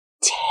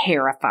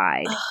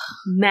terrified.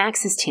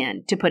 Max is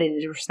 10, to put it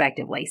into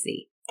perspective,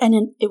 Lacey.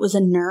 And it was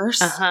a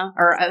nurse?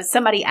 Or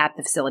somebody at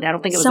the facility. I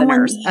don't think it was a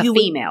nurse. A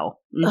female.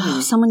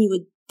 Someone you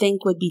would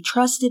think would be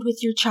trusted with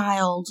your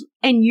child.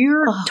 And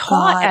you're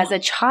taught as a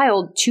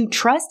child to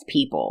trust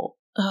people.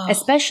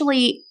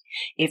 Especially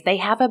if they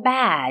have a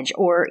badge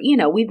or,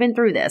 we've been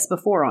through this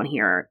before on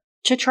here,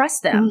 to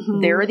trust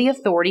them. They're the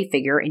authority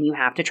figure and you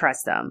have to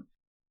trust them.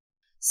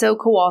 So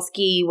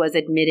Kowalski was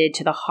admitted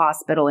to the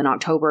hospital in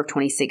October of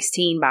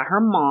 2016 by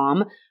her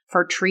mom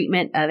for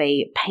treatment of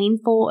a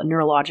painful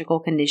neurological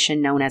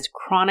condition known as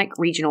chronic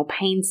regional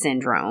pain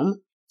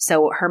syndrome.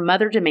 So her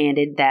mother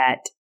demanded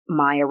that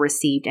Maya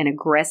received an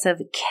aggressive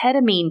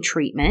ketamine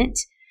treatment,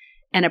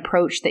 an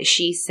approach that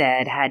she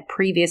said had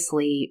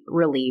previously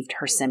relieved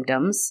her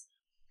symptoms.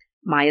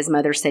 Maya's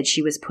mother said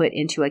she was put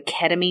into a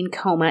ketamine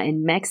coma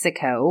in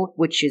Mexico,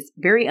 which is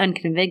very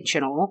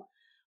unconventional,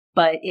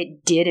 but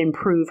it did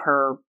improve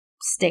her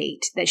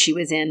state that she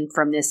was in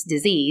from this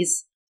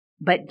disease.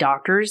 But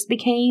doctors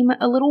became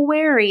a little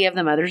wary of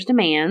the mother's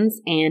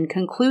demands and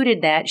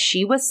concluded that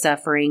she was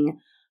suffering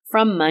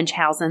from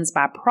Munchausen's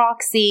by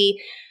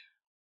proxy,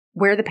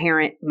 where the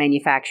parent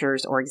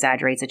manufactures or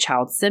exaggerates a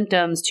child's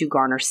symptoms to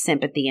garner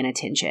sympathy and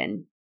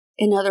attention.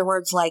 In other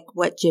words, like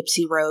what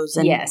Gypsy Rose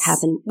and Yes.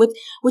 happened with,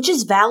 which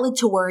is valid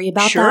to worry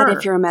about Sure. that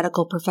if you're a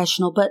medical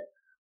professional, but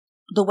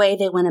the way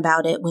they went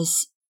about it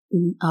was,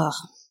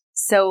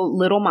 So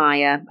little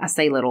Maya, I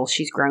say little,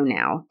 she's grown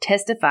now,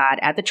 testified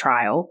at the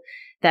trial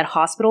that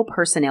hospital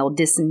personnel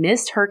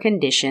dismissed her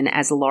condition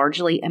as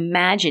largely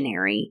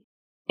imaginary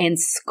and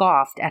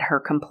scoffed at her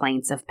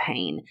complaints of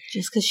pain.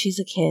 just because she's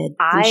a kid.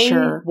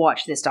 I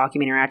watched this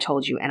documentary, I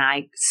told you, and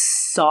I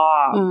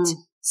sobbed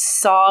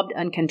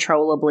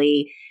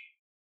uncontrollably.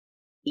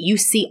 You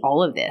see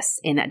all of this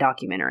in that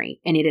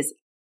documentary, and it is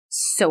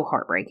so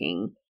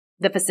heartbreaking.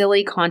 The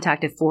facility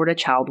contacted Florida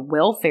child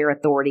welfare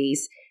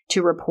authorities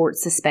to report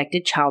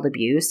suspected child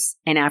abuse,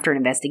 and after an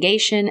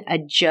investigation, a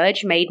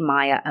judge made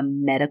Maya a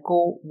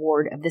medical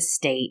ward of the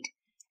state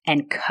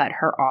and cut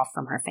her off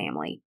from her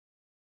family.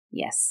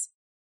 Yes.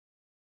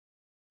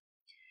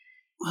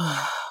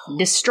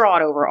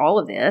 Distraught over all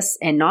of this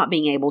and not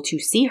being able to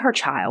see her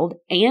child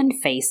and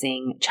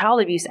facing child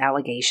abuse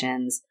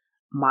allegations,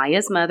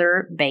 Maya's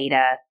mother,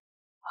 Beta,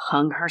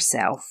 hung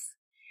herself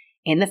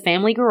in the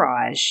family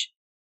garage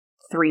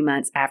 3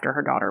 months after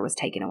her daughter was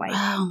taken away.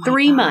 Oh my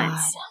 3 God.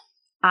 months.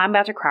 I'm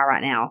about to cry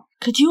right now.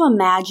 Could you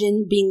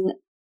imagine being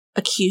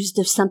accused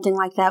of something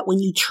like that when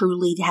you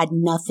truly had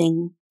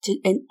nothing to,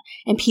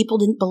 and people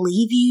didn't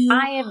believe you?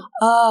 I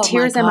have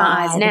tears in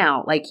my eyes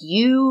now. Like,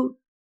 you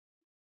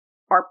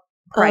are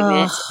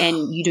pregnant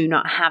and you do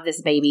not have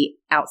this baby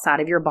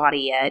outside of your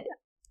body yet,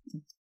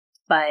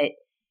 but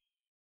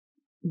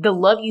the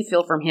love you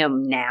feel from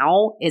him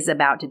now is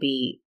about to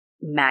be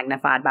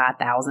magnified by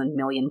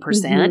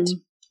 1,000,000,000%. Mm-hmm.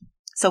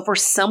 So for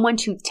someone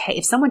to take,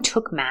 if someone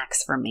took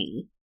Max from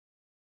me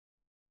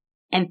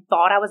and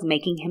thought I was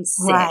making him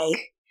sick, Right.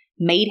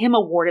 made him a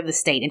ward of the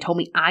state and told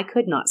me I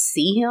could not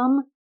see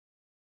him,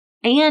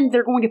 and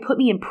they're going to put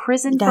me in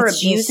prison for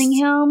That's abusing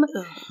just- him,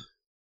 Ugh.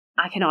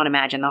 I cannot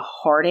imagine the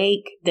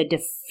heartache, the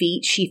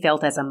defeat she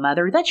felt as a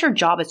mother. That's your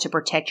job, is to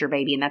protect your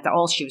baby, and that's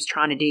all she was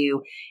trying to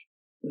do.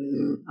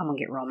 I'm going to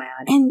get real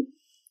mad. And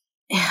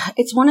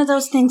it's one of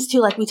those things,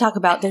 too, like we talk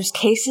about. There's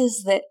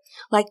cases that,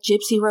 like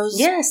Gypsy Rose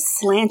Yes.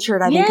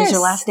 Blanchard, I think is her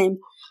Yes. last name.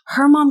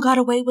 Her mom got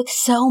away with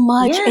so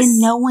much Yes. and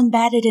no one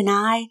batted an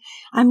eye.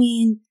 I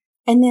mean,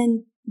 and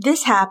then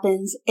this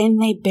happens and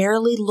they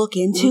barely look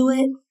into Mm-hmm.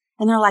 it.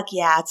 And they're like,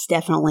 yeah, it's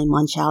definitely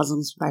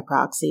Munchausen's by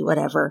proxy,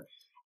 whatever.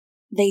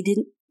 They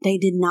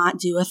did not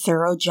do a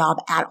thorough job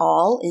at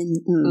all.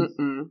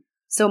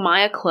 So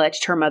Maya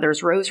clutched her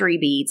mother's rosary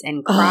beads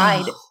and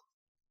cried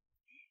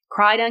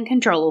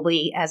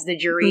uncontrollably as the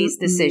jury's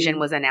decision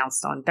was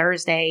announced on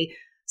Thursday.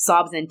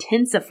 Sobs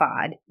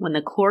intensified when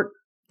the court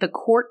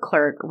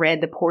clerk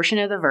read the portion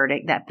of the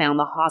verdict that found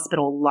the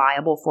hospital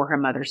liable for her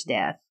mother's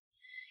death.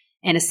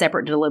 In a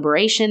separate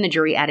deliberation, the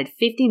jury added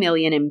 $50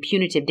 million in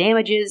punitive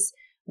damages,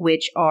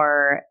 which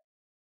are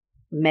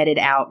meted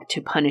out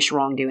to punish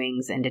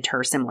wrongdoings and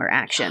deter similar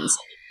actions.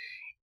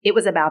 It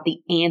was about the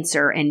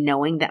answer and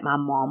knowing that my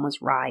mom was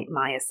right,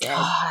 Maya said.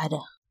 God,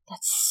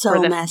 that's so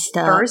For the messed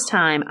up. first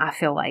time, I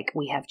feel like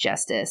we have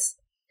justice.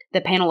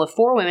 The panel of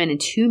 4 women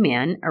and 2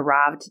 men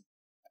arrived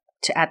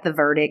at the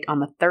verdict on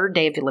the 3rd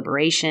day of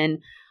deliberation.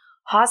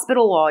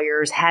 Hospital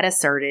lawyers had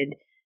asserted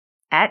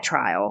at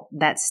trial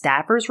that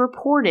staffers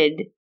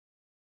reported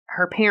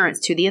her parents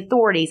to the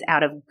authorities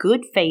out of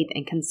good faith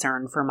and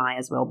concern for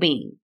Maya's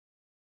well-being.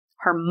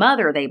 Her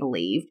mother, they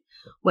believed,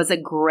 was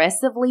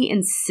aggressively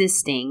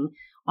insisting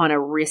on a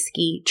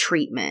risky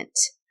treatment.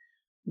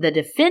 The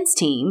defense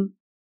team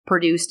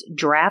produced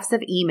drafts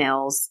of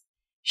emails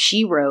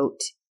she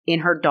wrote in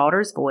her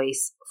daughter's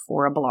voice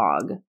for a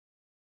blog.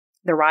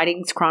 The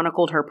writings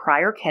chronicled her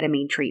prior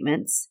ketamine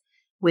treatments,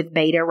 with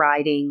Beta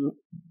writing,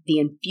 the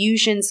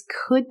infusions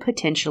could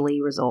potentially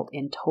result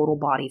in total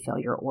body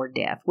failure or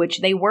death,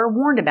 which they were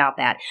warned about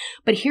that.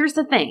 But here's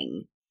the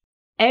thing.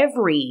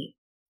 Every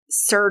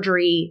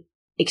surgery,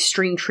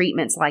 extreme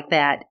treatments like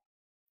that,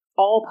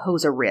 all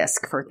pose a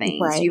risk for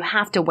things. Right. You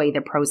have to weigh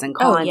the pros and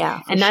cons. Oh,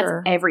 yeah, for and that's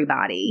sure.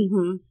 everybody.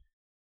 Mm-hmm.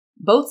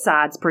 Both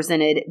sides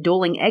presented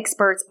dueling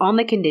experts on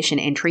the condition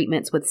and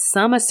treatments, with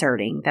some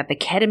asserting that the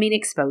ketamine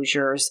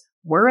exposures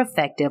were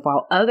effective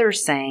while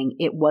others saying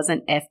it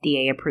wasn't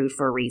FDA approved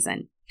for a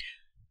reason.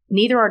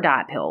 Neither are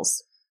diet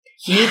pills.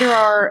 Yeah. Neither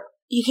are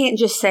You can't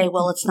just say,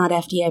 well, it's not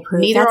FDA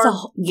approved. Neither That's are,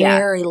 a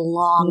very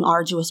long,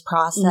 arduous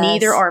process.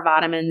 Neither are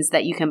vitamins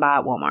that you can buy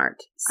at Walmart.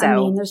 So, I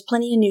mean, there's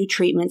plenty of new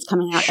treatments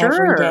coming out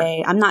every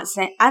day. I'm not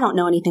saying, I don't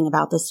know anything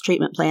about this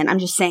treatment plan. I'm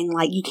just saying,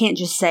 like, you can't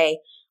just say,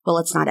 well,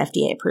 it's not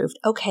FDA approved.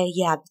 Okay,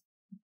 yeah.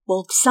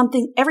 Well,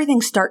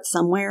 everything starts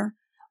somewhere.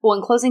 Well,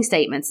 in closing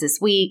statements this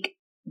week,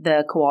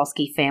 the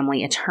Kowalski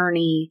family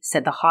attorney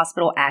said the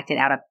hospital acted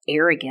out of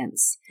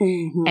arrogance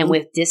and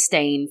with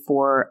disdain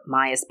for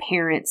Maya's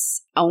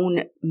parents'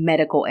 own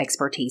medical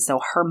expertise. So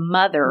her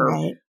mother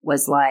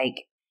was like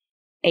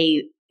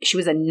she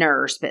was a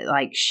nurse, but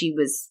like she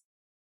was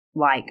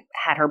like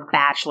had her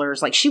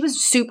bachelor's. Like she was a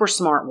super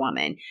smart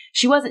woman.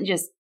 She wasn't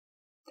just,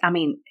 I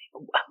mean,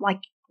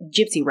 like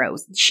Gypsy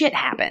Rose. Shit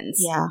happens.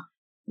 Yeah.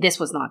 This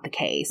was not the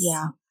case.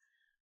 Yeah.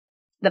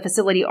 The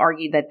facility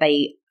argued that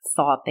they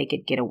thought they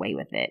could get away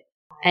with it.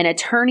 An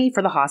attorney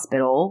for the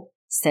hospital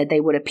said they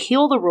would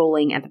appeal the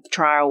ruling and that the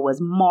trial was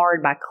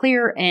marred by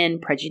clear and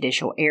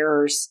prejudicial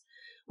errors.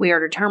 We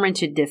are determined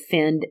to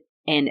defend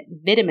and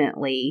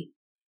vehemently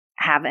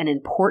have an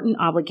important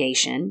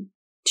obligation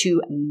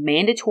to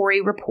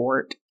mandatory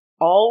report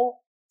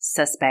all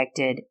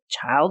suspected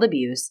child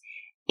abuse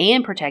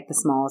and protect the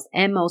smallest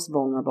and most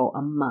vulnerable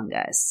among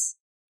us.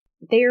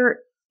 There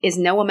is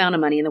no amount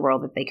of money in the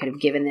world that they could have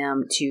given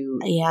them to.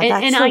 Yeah,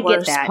 that's the I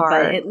worst get that, part.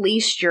 but at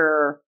least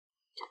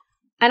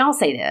and I'll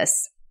say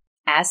this,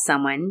 as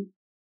someone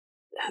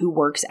who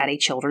works at a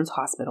children's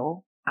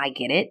hospital, I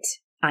get it.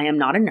 I am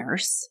not a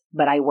nurse,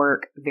 but I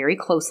work very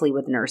closely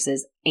with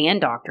nurses and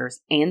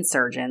doctors and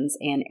surgeons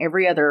and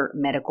every other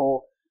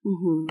medical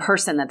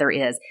person that there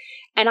is.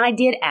 And I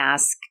did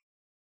ask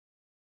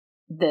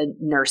the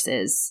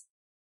nurses,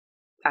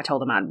 I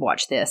told them I'd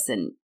watch this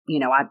and,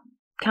 I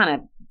kind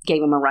of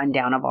gave them a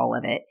rundown of all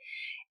of it.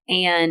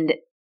 And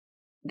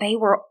they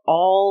were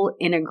all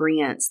in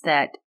agreement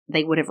that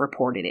they would have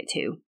reported it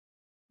to.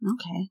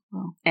 Okay.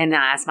 Well. And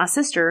I asked my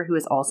sister, who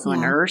is also a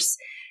nurse,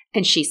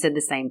 and she said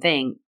the same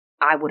thing.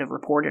 I would have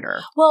reported her.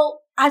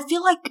 Well, I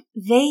feel like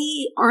they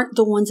aren't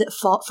the ones at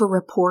fault for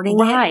reporting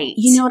it.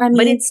 You know what I mean?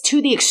 But it's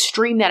to the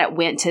extreme that it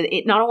went to.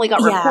 It not only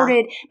got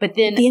reported, but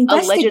then the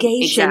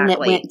investigation that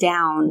went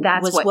down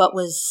was what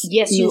was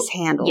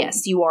mishandled.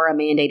 Yes, you are a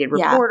mandated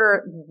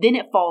reporter. Then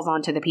it falls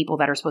onto the people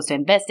that are supposed to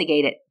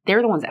investigate it.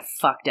 They're the ones that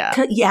fucked up.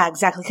 Yeah,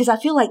 exactly. Because I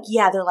feel like,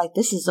 they're like,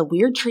 this is a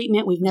weird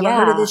treatment. We've never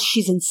heard of this.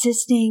 She's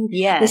insisting.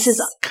 Yes. This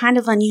is kind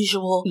of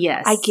unusual.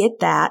 Yes. I get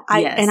that.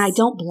 And I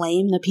don't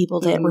blame the people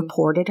that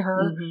reported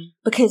her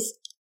because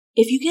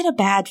if you get a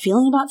bad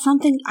feeling about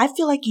something, I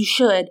feel like you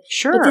should.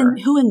 Sure. But then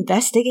who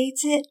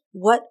investigates it?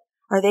 What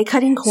are they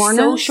cutting corners?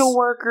 Social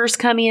workers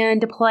come in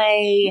to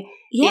play.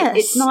 Yes.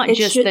 It's not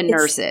just the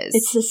nurses.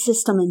 It's the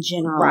system in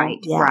general. Right.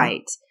 Yeah.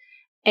 Right.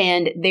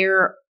 And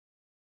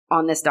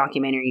on this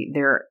documentary,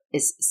 there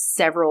is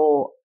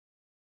several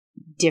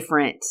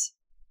different,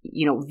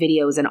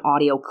 videos and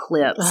audio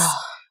clips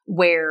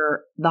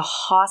where the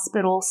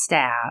hospital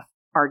staff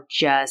are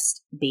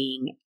just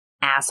being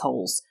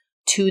assholes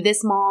to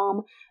this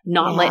mom,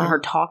 not letting her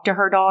talk to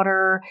her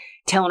daughter,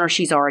 telling her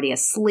she's already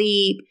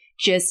asleep,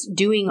 just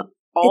doing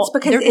all. It's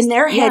because in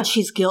their head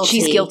she's guilty.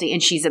 She's guilty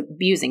and she's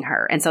abusing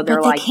her. And so they're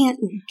but like, they can't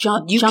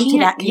jump to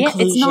that conclusion.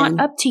 Yeah, it's not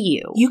up to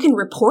you. You can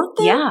report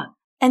them. Yeah.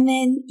 And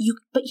then you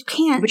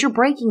can't. But you're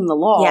breaking the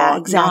law. Yeah,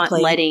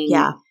 exactly. Not letting.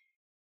 Yeah.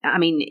 I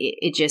mean,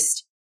 it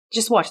just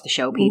watch the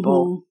show,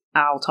 people.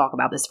 I'll talk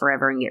about this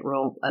forever and get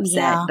real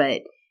upset,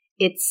 but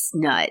it's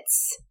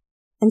nuts.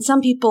 And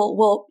some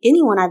people,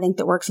 anyone I think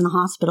that works in a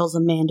hospital is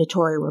a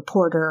mandatory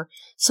reporter.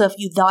 So if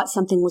you thought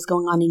something was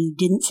going on and you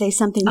didn't say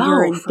something,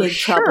 you're in big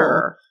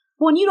trouble.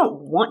 Well, and you don't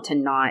want to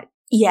not,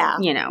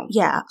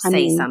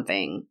 say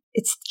something.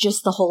 It's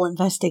just the whole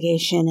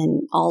investigation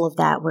and all of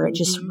that where it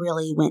just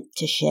really went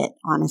to shit,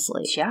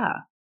 honestly. Yeah.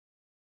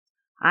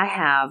 I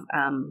have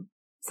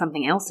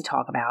something else to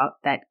talk about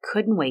that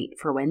couldn't wait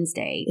for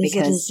Wednesday. Is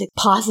it as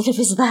positive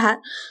as that?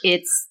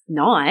 It's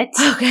not.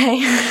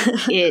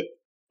 Okay.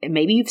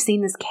 Maybe you've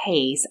seen this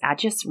case. I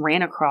just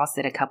ran across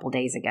it a couple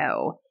days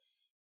ago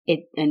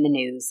in the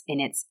news, and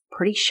it's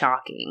pretty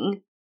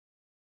shocking.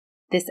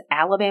 This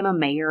Alabama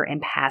mayor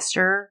and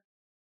pastor,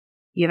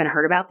 you haven't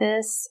heard about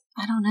this?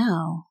 I don't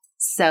know.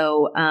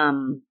 So,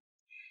 Alabama.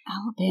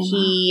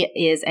 He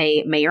is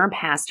a mayor and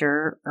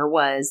pastor, or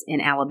was,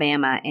 in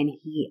Alabama, and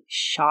he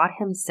shot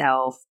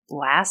himself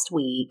last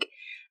week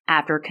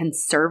after a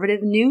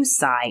conservative news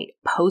site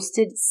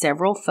posted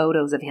several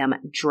photos of him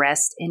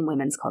dressed in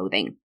women's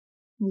clothing.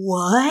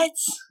 What?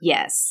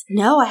 Yes.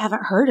 No, I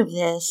haven't heard of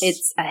this.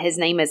 It's his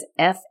name is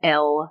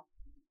F.L.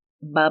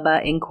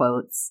 Bubba, in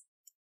quotes,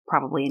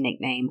 probably a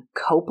nickname,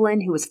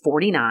 Copeland, who was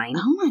 49.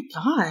 Oh my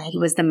God. He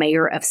was the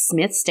mayor of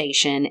Smith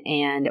Station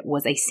and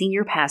was a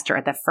senior pastor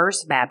at the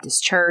First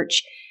Baptist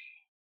Church.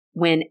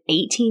 When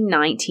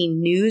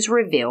 1819 news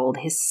revealed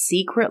his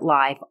secret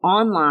life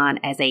online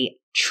as a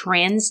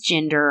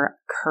transgender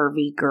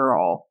curvy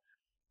girl.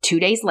 2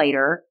 days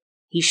later,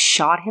 he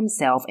shot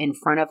himself in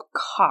front of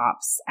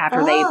cops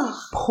after they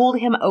pulled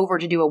him over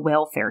to do a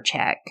welfare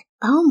check.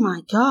 Oh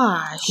my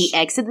gosh. He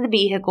exited the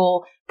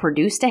vehicle,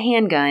 produced a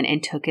handgun,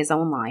 and took his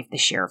own life, the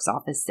sheriff's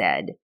office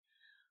said.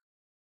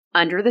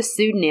 Under the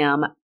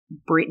pseudonym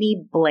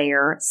Brittany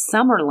Blair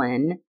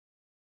Summerlin,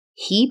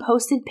 he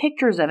posted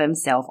pictures of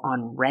himself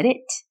on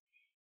Reddit,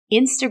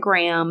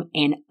 Instagram,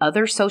 and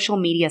other social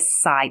media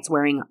sites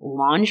wearing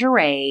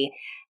lingerie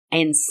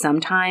and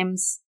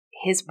sometimes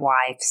his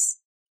wife's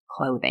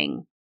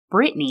clothing.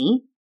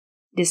 Brittany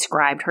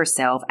described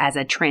herself as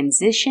a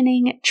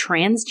transitioning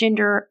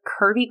transgender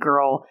curvy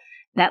girl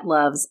that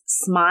loves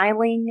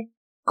smiling,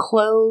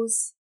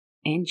 clothes,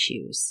 and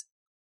shoes.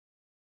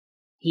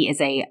 He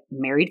is a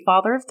married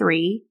father of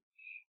 3,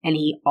 and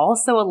he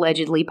also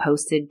allegedly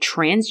posted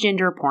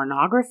transgender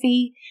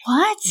pornography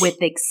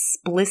with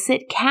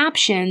explicit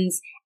captions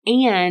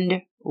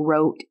and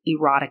wrote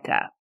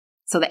erotica.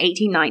 So the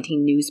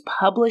 1819 News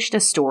published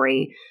a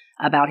story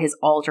about his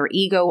alter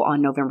ego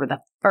on November the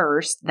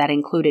 1st that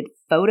included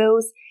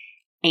photos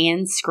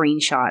and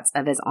screenshots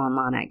of his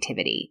online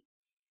activity.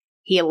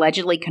 He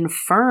allegedly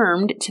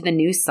confirmed to the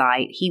news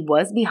site he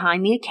was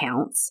behind the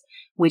accounts,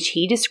 which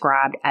he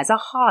described as a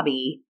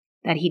hobby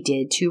that he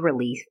did to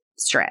relieve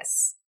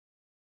stress.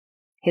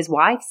 His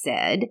wife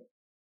said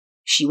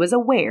she was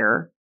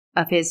aware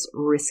of his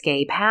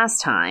risque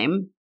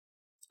pastime.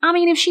 I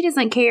mean, if she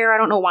doesn't care, I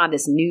don't know why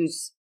this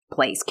news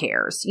place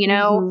cares, you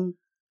know? Mm-hmm.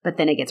 But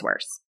then it gets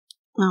worse.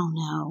 Oh,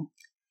 no.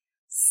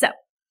 So,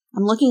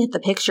 I'm looking at the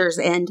pictures,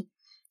 and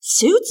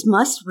suits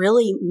must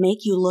really make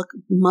you look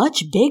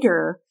much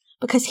bigger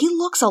because he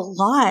looks a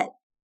lot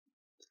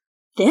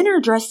thinner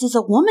dressed as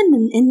a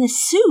woman in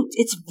this suit.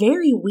 It's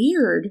very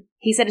weird.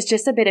 He said it's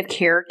just a bit of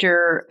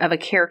a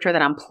character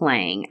that I'm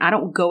playing. I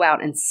don't go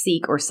out and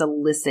seek or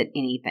solicit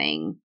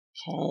anything.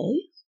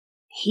 Okay.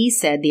 He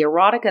said the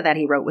erotica that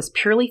he wrote was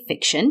purely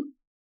fiction.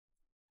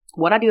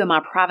 What I do in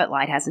my private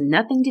life has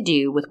nothing to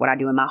do with what I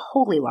do in my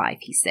holy life,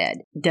 he said.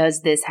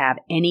 Does this have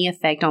any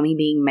effect on me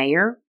being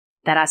mayor?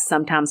 That I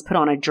sometimes put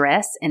on a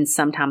dress and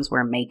sometimes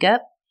wear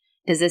makeup?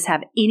 Does this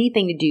have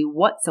anything to do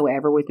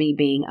whatsoever with me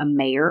being a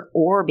mayor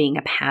or being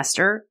a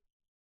pastor?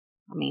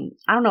 I mean,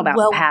 I don't know about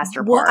the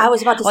pastor part. Well, I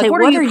was about to say,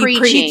 what are you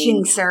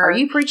preaching, sir? Are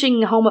you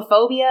preaching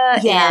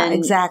homophobia? Yeah,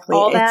 exactly.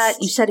 All that?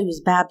 You said he was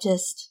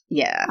Baptist.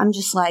 Yeah. I'm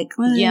just like,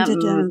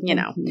 you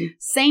know.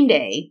 Same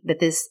day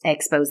that this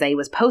expose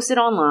was posted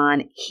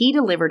online, he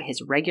delivered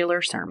his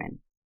regular sermon.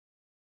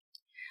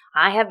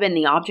 I have been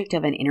the object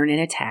of an internet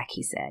attack,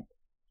 he said.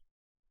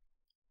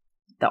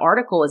 The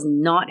article is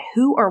not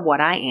who or what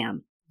I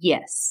am.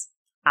 Yes,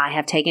 I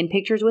have taken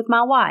pictures with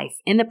my wife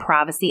in the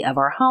privacy of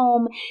our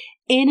home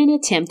in an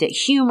attempt at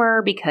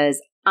humor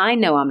because I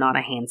know I'm not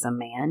a handsome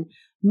man,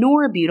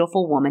 nor a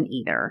beautiful woman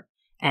either,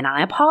 and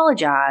I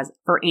apologize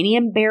for any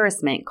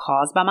embarrassment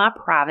caused by my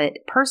private,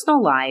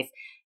 personal life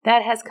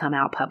that has come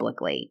out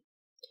publicly.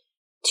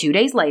 2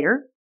 days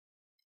later,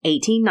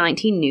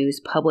 1819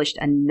 News published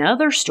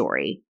another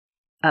story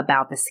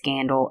about the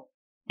scandal,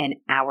 and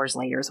hours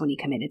later is when he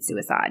committed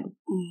suicide.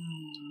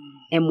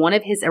 In one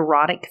of his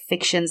erotic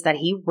fictions that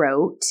he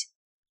wrote,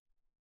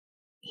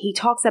 he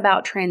talks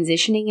about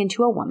transitioning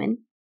into a woman,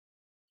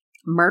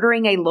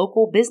 murdering a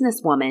local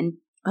businesswoman,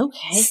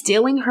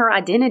 stealing her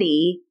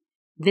identity,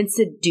 then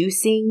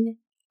seducing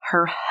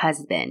her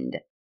husband.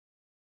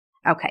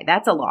 Okay,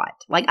 that's a lot.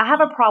 Like, I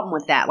have a problem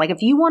with that. Like,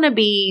 if you want to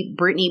be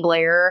Brittany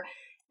Blair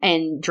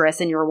and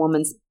dress in your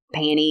woman's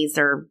panties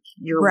or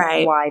your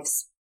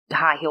wife's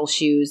high heel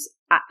shoes,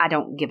 I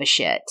don't give a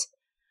shit.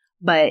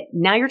 But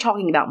now you're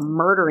talking about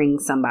murdering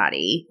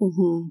somebody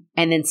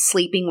and then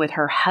sleeping with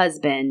her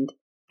husband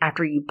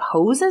after you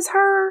pose as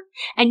her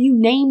and you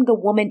name the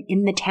woman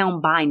in the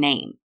town by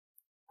name.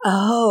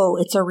 Oh,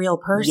 it's a real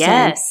person.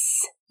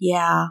 Yes.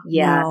 Yeah.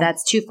 Yeah,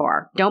 that's too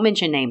far. Don't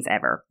mention names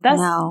ever.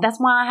 That's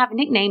why I have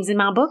nicknames in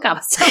my book I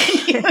was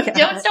telling you.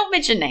 Don't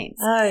mention names.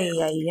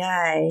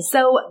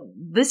 So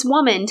this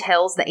woman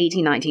tells the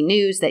 1819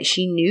 News that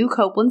she knew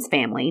Copeland's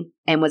family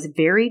and was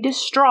very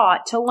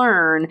distraught to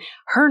learn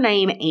her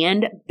name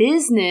and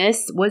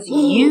business was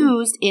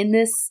used in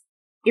this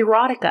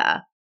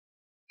erotica.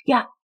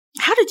 Yeah.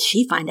 How did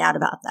she find out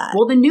about that?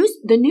 Well, the news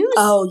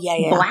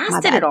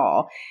blasted it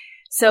all.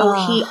 So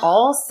he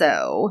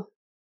also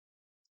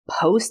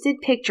posted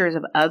pictures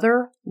of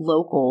other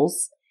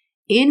locals,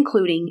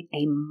 including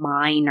a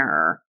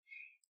minor,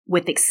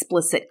 with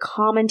explicit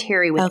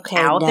commentary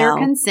without their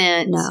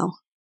consent. No.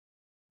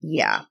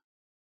 Yeah.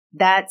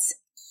 That's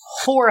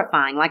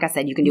horrifying. Like I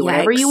said, you can do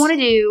whatever you want to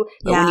do,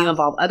 but when you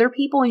involve other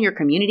people in your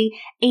community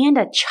and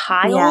a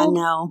child.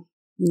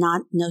 Yeah,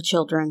 no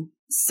children.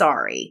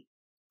 Sorry.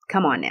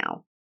 Come on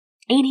now.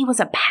 And he was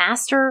a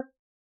pastor.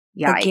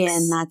 Yikes.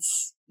 Again,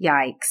 that's...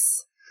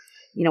 Yikes.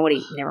 You know what?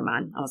 Never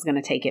mind. I was going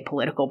to take it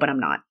political, but I'm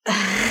not.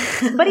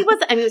 But he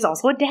was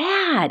also a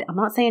dad. I'm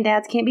not saying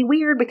dads can't be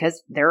weird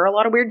because there are a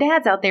lot of weird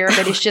dads out there,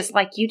 but it's just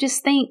like, you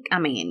just think, I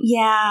mean.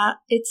 Yeah,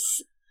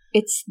 it's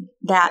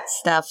that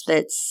stuff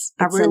that's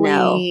I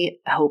really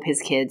hope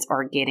his kids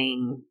are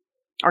getting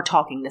or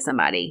talking to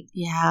somebody.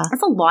 Yeah.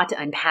 That's a lot to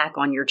unpack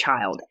on your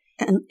child.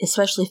 And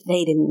especially if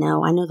they didn't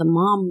know. I know the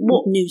mom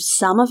knew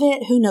some of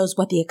it. Who knows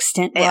what the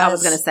extent was? I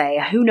was going to say,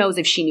 who knows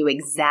if she knew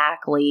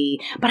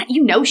exactly. But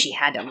you know she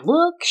had to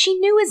look. She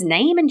knew his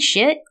name and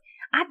shit.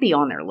 I'd be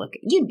on there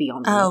looking. You'd be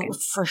on there looking. Oh,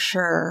 for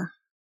sure.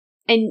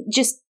 And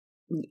just,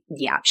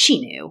 yeah, she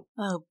knew.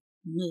 Oh,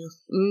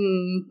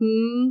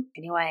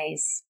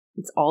 Anyways,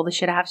 it's all the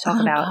shit I have to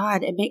talk about.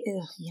 God.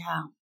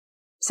 Yeah.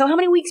 So how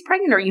many weeks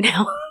pregnant are you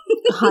now?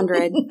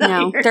 100.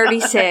 No,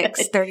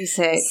 36.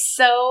 36.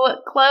 So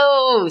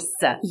close.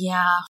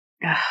 Yeah.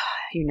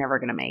 You're never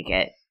going to make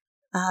it.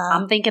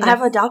 I'm thinking I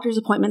have a doctor's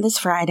appointment this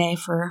Friday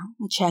for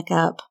a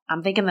checkup.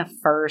 I'm thinking the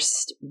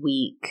first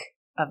week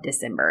of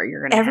December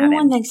you're going to have him.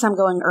 Everyone thinks I'm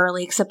going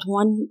early, except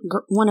one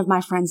of my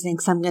friends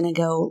thinks I'm going to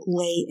go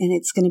late, and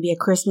it's going to be a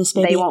Christmas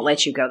baby. They won't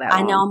let you go that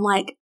long. I know. I'm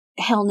like,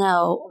 hell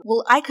no.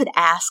 Well, I could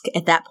ask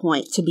at that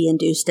point to be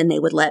induced, and they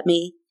would let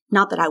me.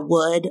 Not that I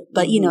would,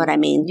 but you know what I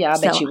mean. Yeah, I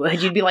bet you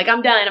would. You'd be like,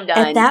 I'm done.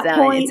 At that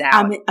point,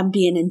 I'm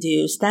being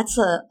induced. That's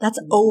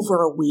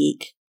over a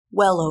week.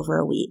 Well over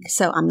a week.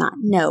 So I'm not.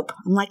 Nope.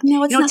 I'm like,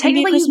 no, it's not going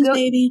to be a Christmas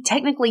baby.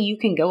 Technically, you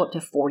can go up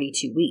to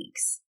 42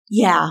 weeks.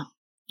 Yeah.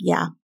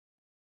 Yeah.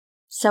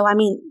 So, I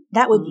mean,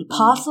 that would be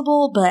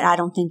possible, but I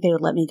don't think they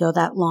would let me go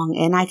that long.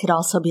 And I could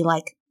also be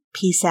like,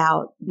 peace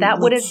out.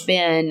 That would have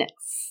been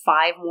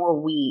 5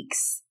 more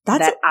weeks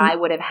that I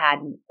would have had,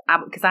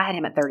 because I had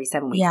him at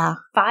 37 weeks. Yeah.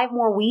 5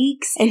 more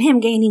weeks. And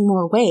him gaining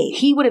more weight.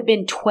 He would have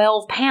been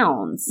 12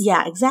 pounds.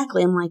 Yeah,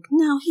 exactly. I'm like,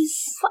 no,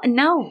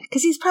 No.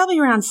 Because he's probably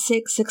around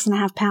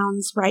 6.5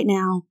 pounds right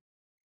now.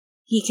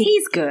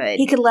 He's good.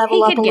 He could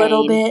level up a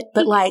little bit,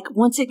 but like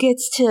once it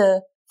gets to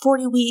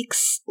 40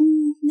 weeks,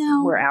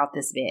 no. We're out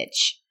this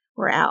bitch.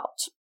 We're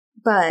out.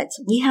 But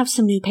we have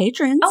some new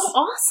patrons. Oh,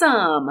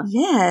 awesome.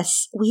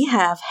 Yes. We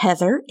have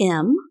Heather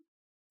M.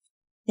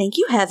 Thank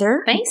you,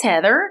 Heather. Thanks,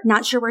 Heather.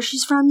 Not sure where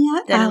she's from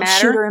yet. Doesn't matter.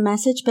 Shoot her a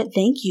message, but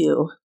thank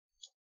you.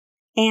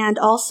 And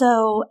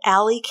also,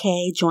 Allie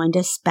K joined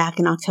us back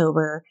in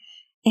October,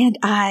 and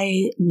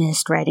I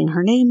missed writing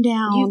her name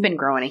down. You've been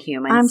growing a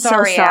human. I'm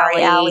sorry,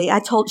 Allie.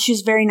 Allie. She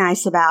was very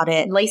nice about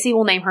it. Lacey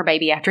will name her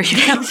baby after you.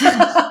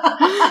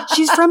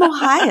 She's from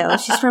Ohio.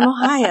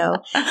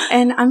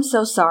 And I'm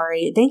so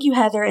sorry. Thank you,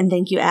 Heather, and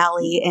thank you,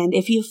 Allie. And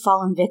if you've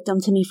fallen victim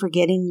to me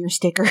forgetting your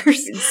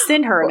stickers,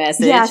 send her a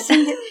message. Yeah,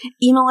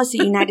 email us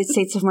at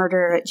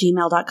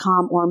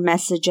unitedstatesofmurder@gmail.com or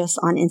message us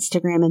on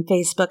Instagram and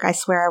Facebook. I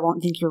swear I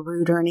won't think you're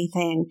rude or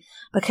anything,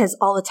 because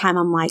all the time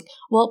I'm like,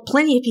 well,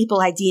 plenty of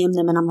people I DM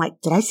them and I'm like,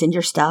 did I send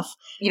your stuff?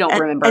 You don't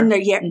remember. And they're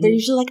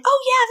usually like, oh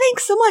yeah,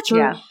 thanks so much.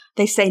 Or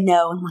they say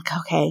no. I'm like,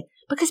 okay.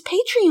 Because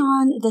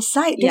Patreon, the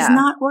site, does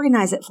not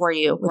organize it for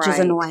you, which is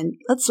annoying.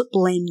 Let's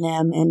blame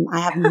them, and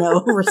I have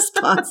no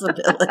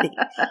responsibility.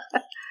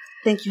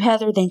 Thank you,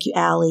 Heather. Thank you,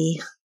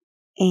 Allie.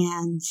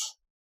 And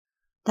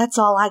that's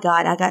all I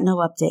got. I got no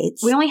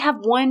updates. We only have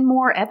one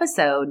more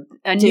episode.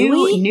 A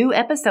new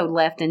episode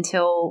left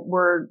until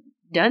we're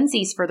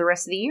donesies for the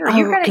rest of the year.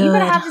 You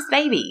gotta have this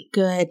baby.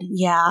 Good.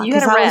 Yeah. You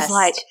gotta rest. I was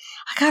like,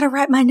 I gotta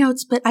write my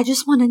notes, but I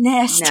just want to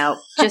nest. No,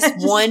 just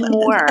one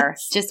more.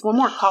 Just one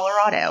more.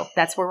 Colorado.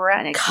 That's where we're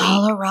at next week.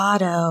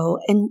 Colorado.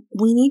 And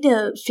we need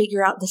to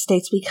figure out the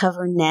states we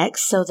cover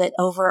next so that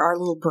over our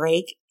little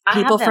break,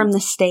 people from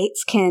the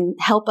states can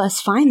help us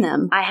find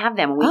them. I have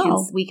them.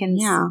 We can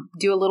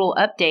do a little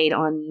update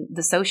on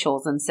the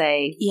socials and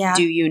say,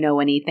 do you know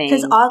anything?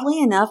 Because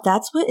oddly enough,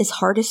 that's what is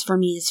hardest for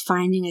me is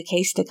finding a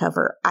case to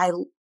cover. I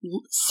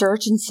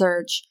search and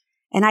search,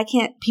 and I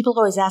can't. People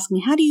always ask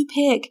me, how do you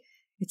pick?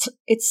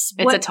 It's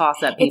a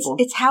toss-up, people.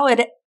 It's how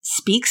it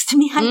speaks to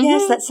me, I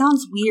guess. That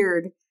sounds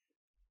weird.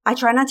 I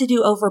try not to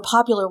do over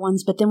popular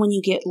ones, but then when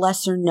you get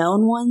lesser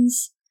known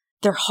ones,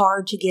 they're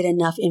hard to get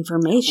enough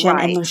information,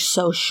 and they're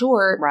so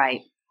short.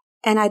 Right.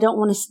 And I don't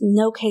want to,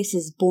 no case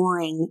is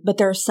boring, but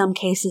there are some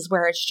cases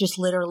where it's just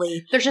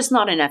literally. There's just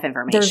not enough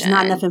information. There's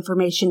not enough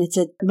information. It's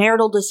a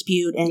marital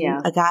dispute,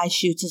 and a guy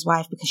shoots his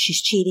wife because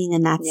she's cheating,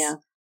 and that's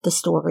the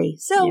story.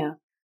 So,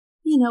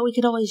 we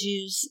could always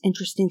use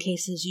interesting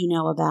cases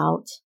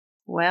about.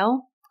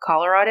 Well,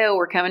 Colorado,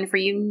 we're coming for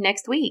you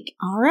next week.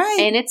 All right.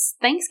 And it's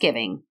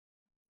Thanksgiving.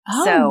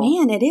 Oh,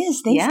 man, it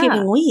is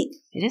Thanksgiving week.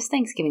 It is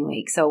Thanksgiving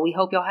week. So we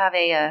hope you'll have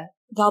a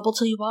gobble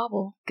till you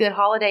wobble. Good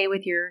holiday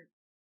with your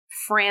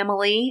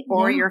family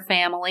or your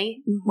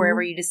family,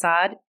 wherever you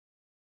decide.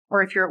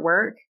 Or if you're at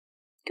work,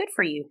 good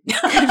for you.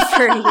 Good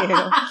for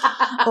you.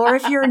 Or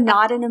if you're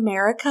not in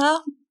America,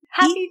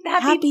 happy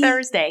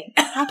Thursday.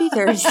 Happy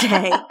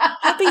Thursday.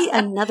 Happy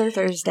another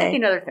Thursday. Happy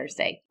another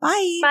Thursday.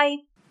 Bye. Bye.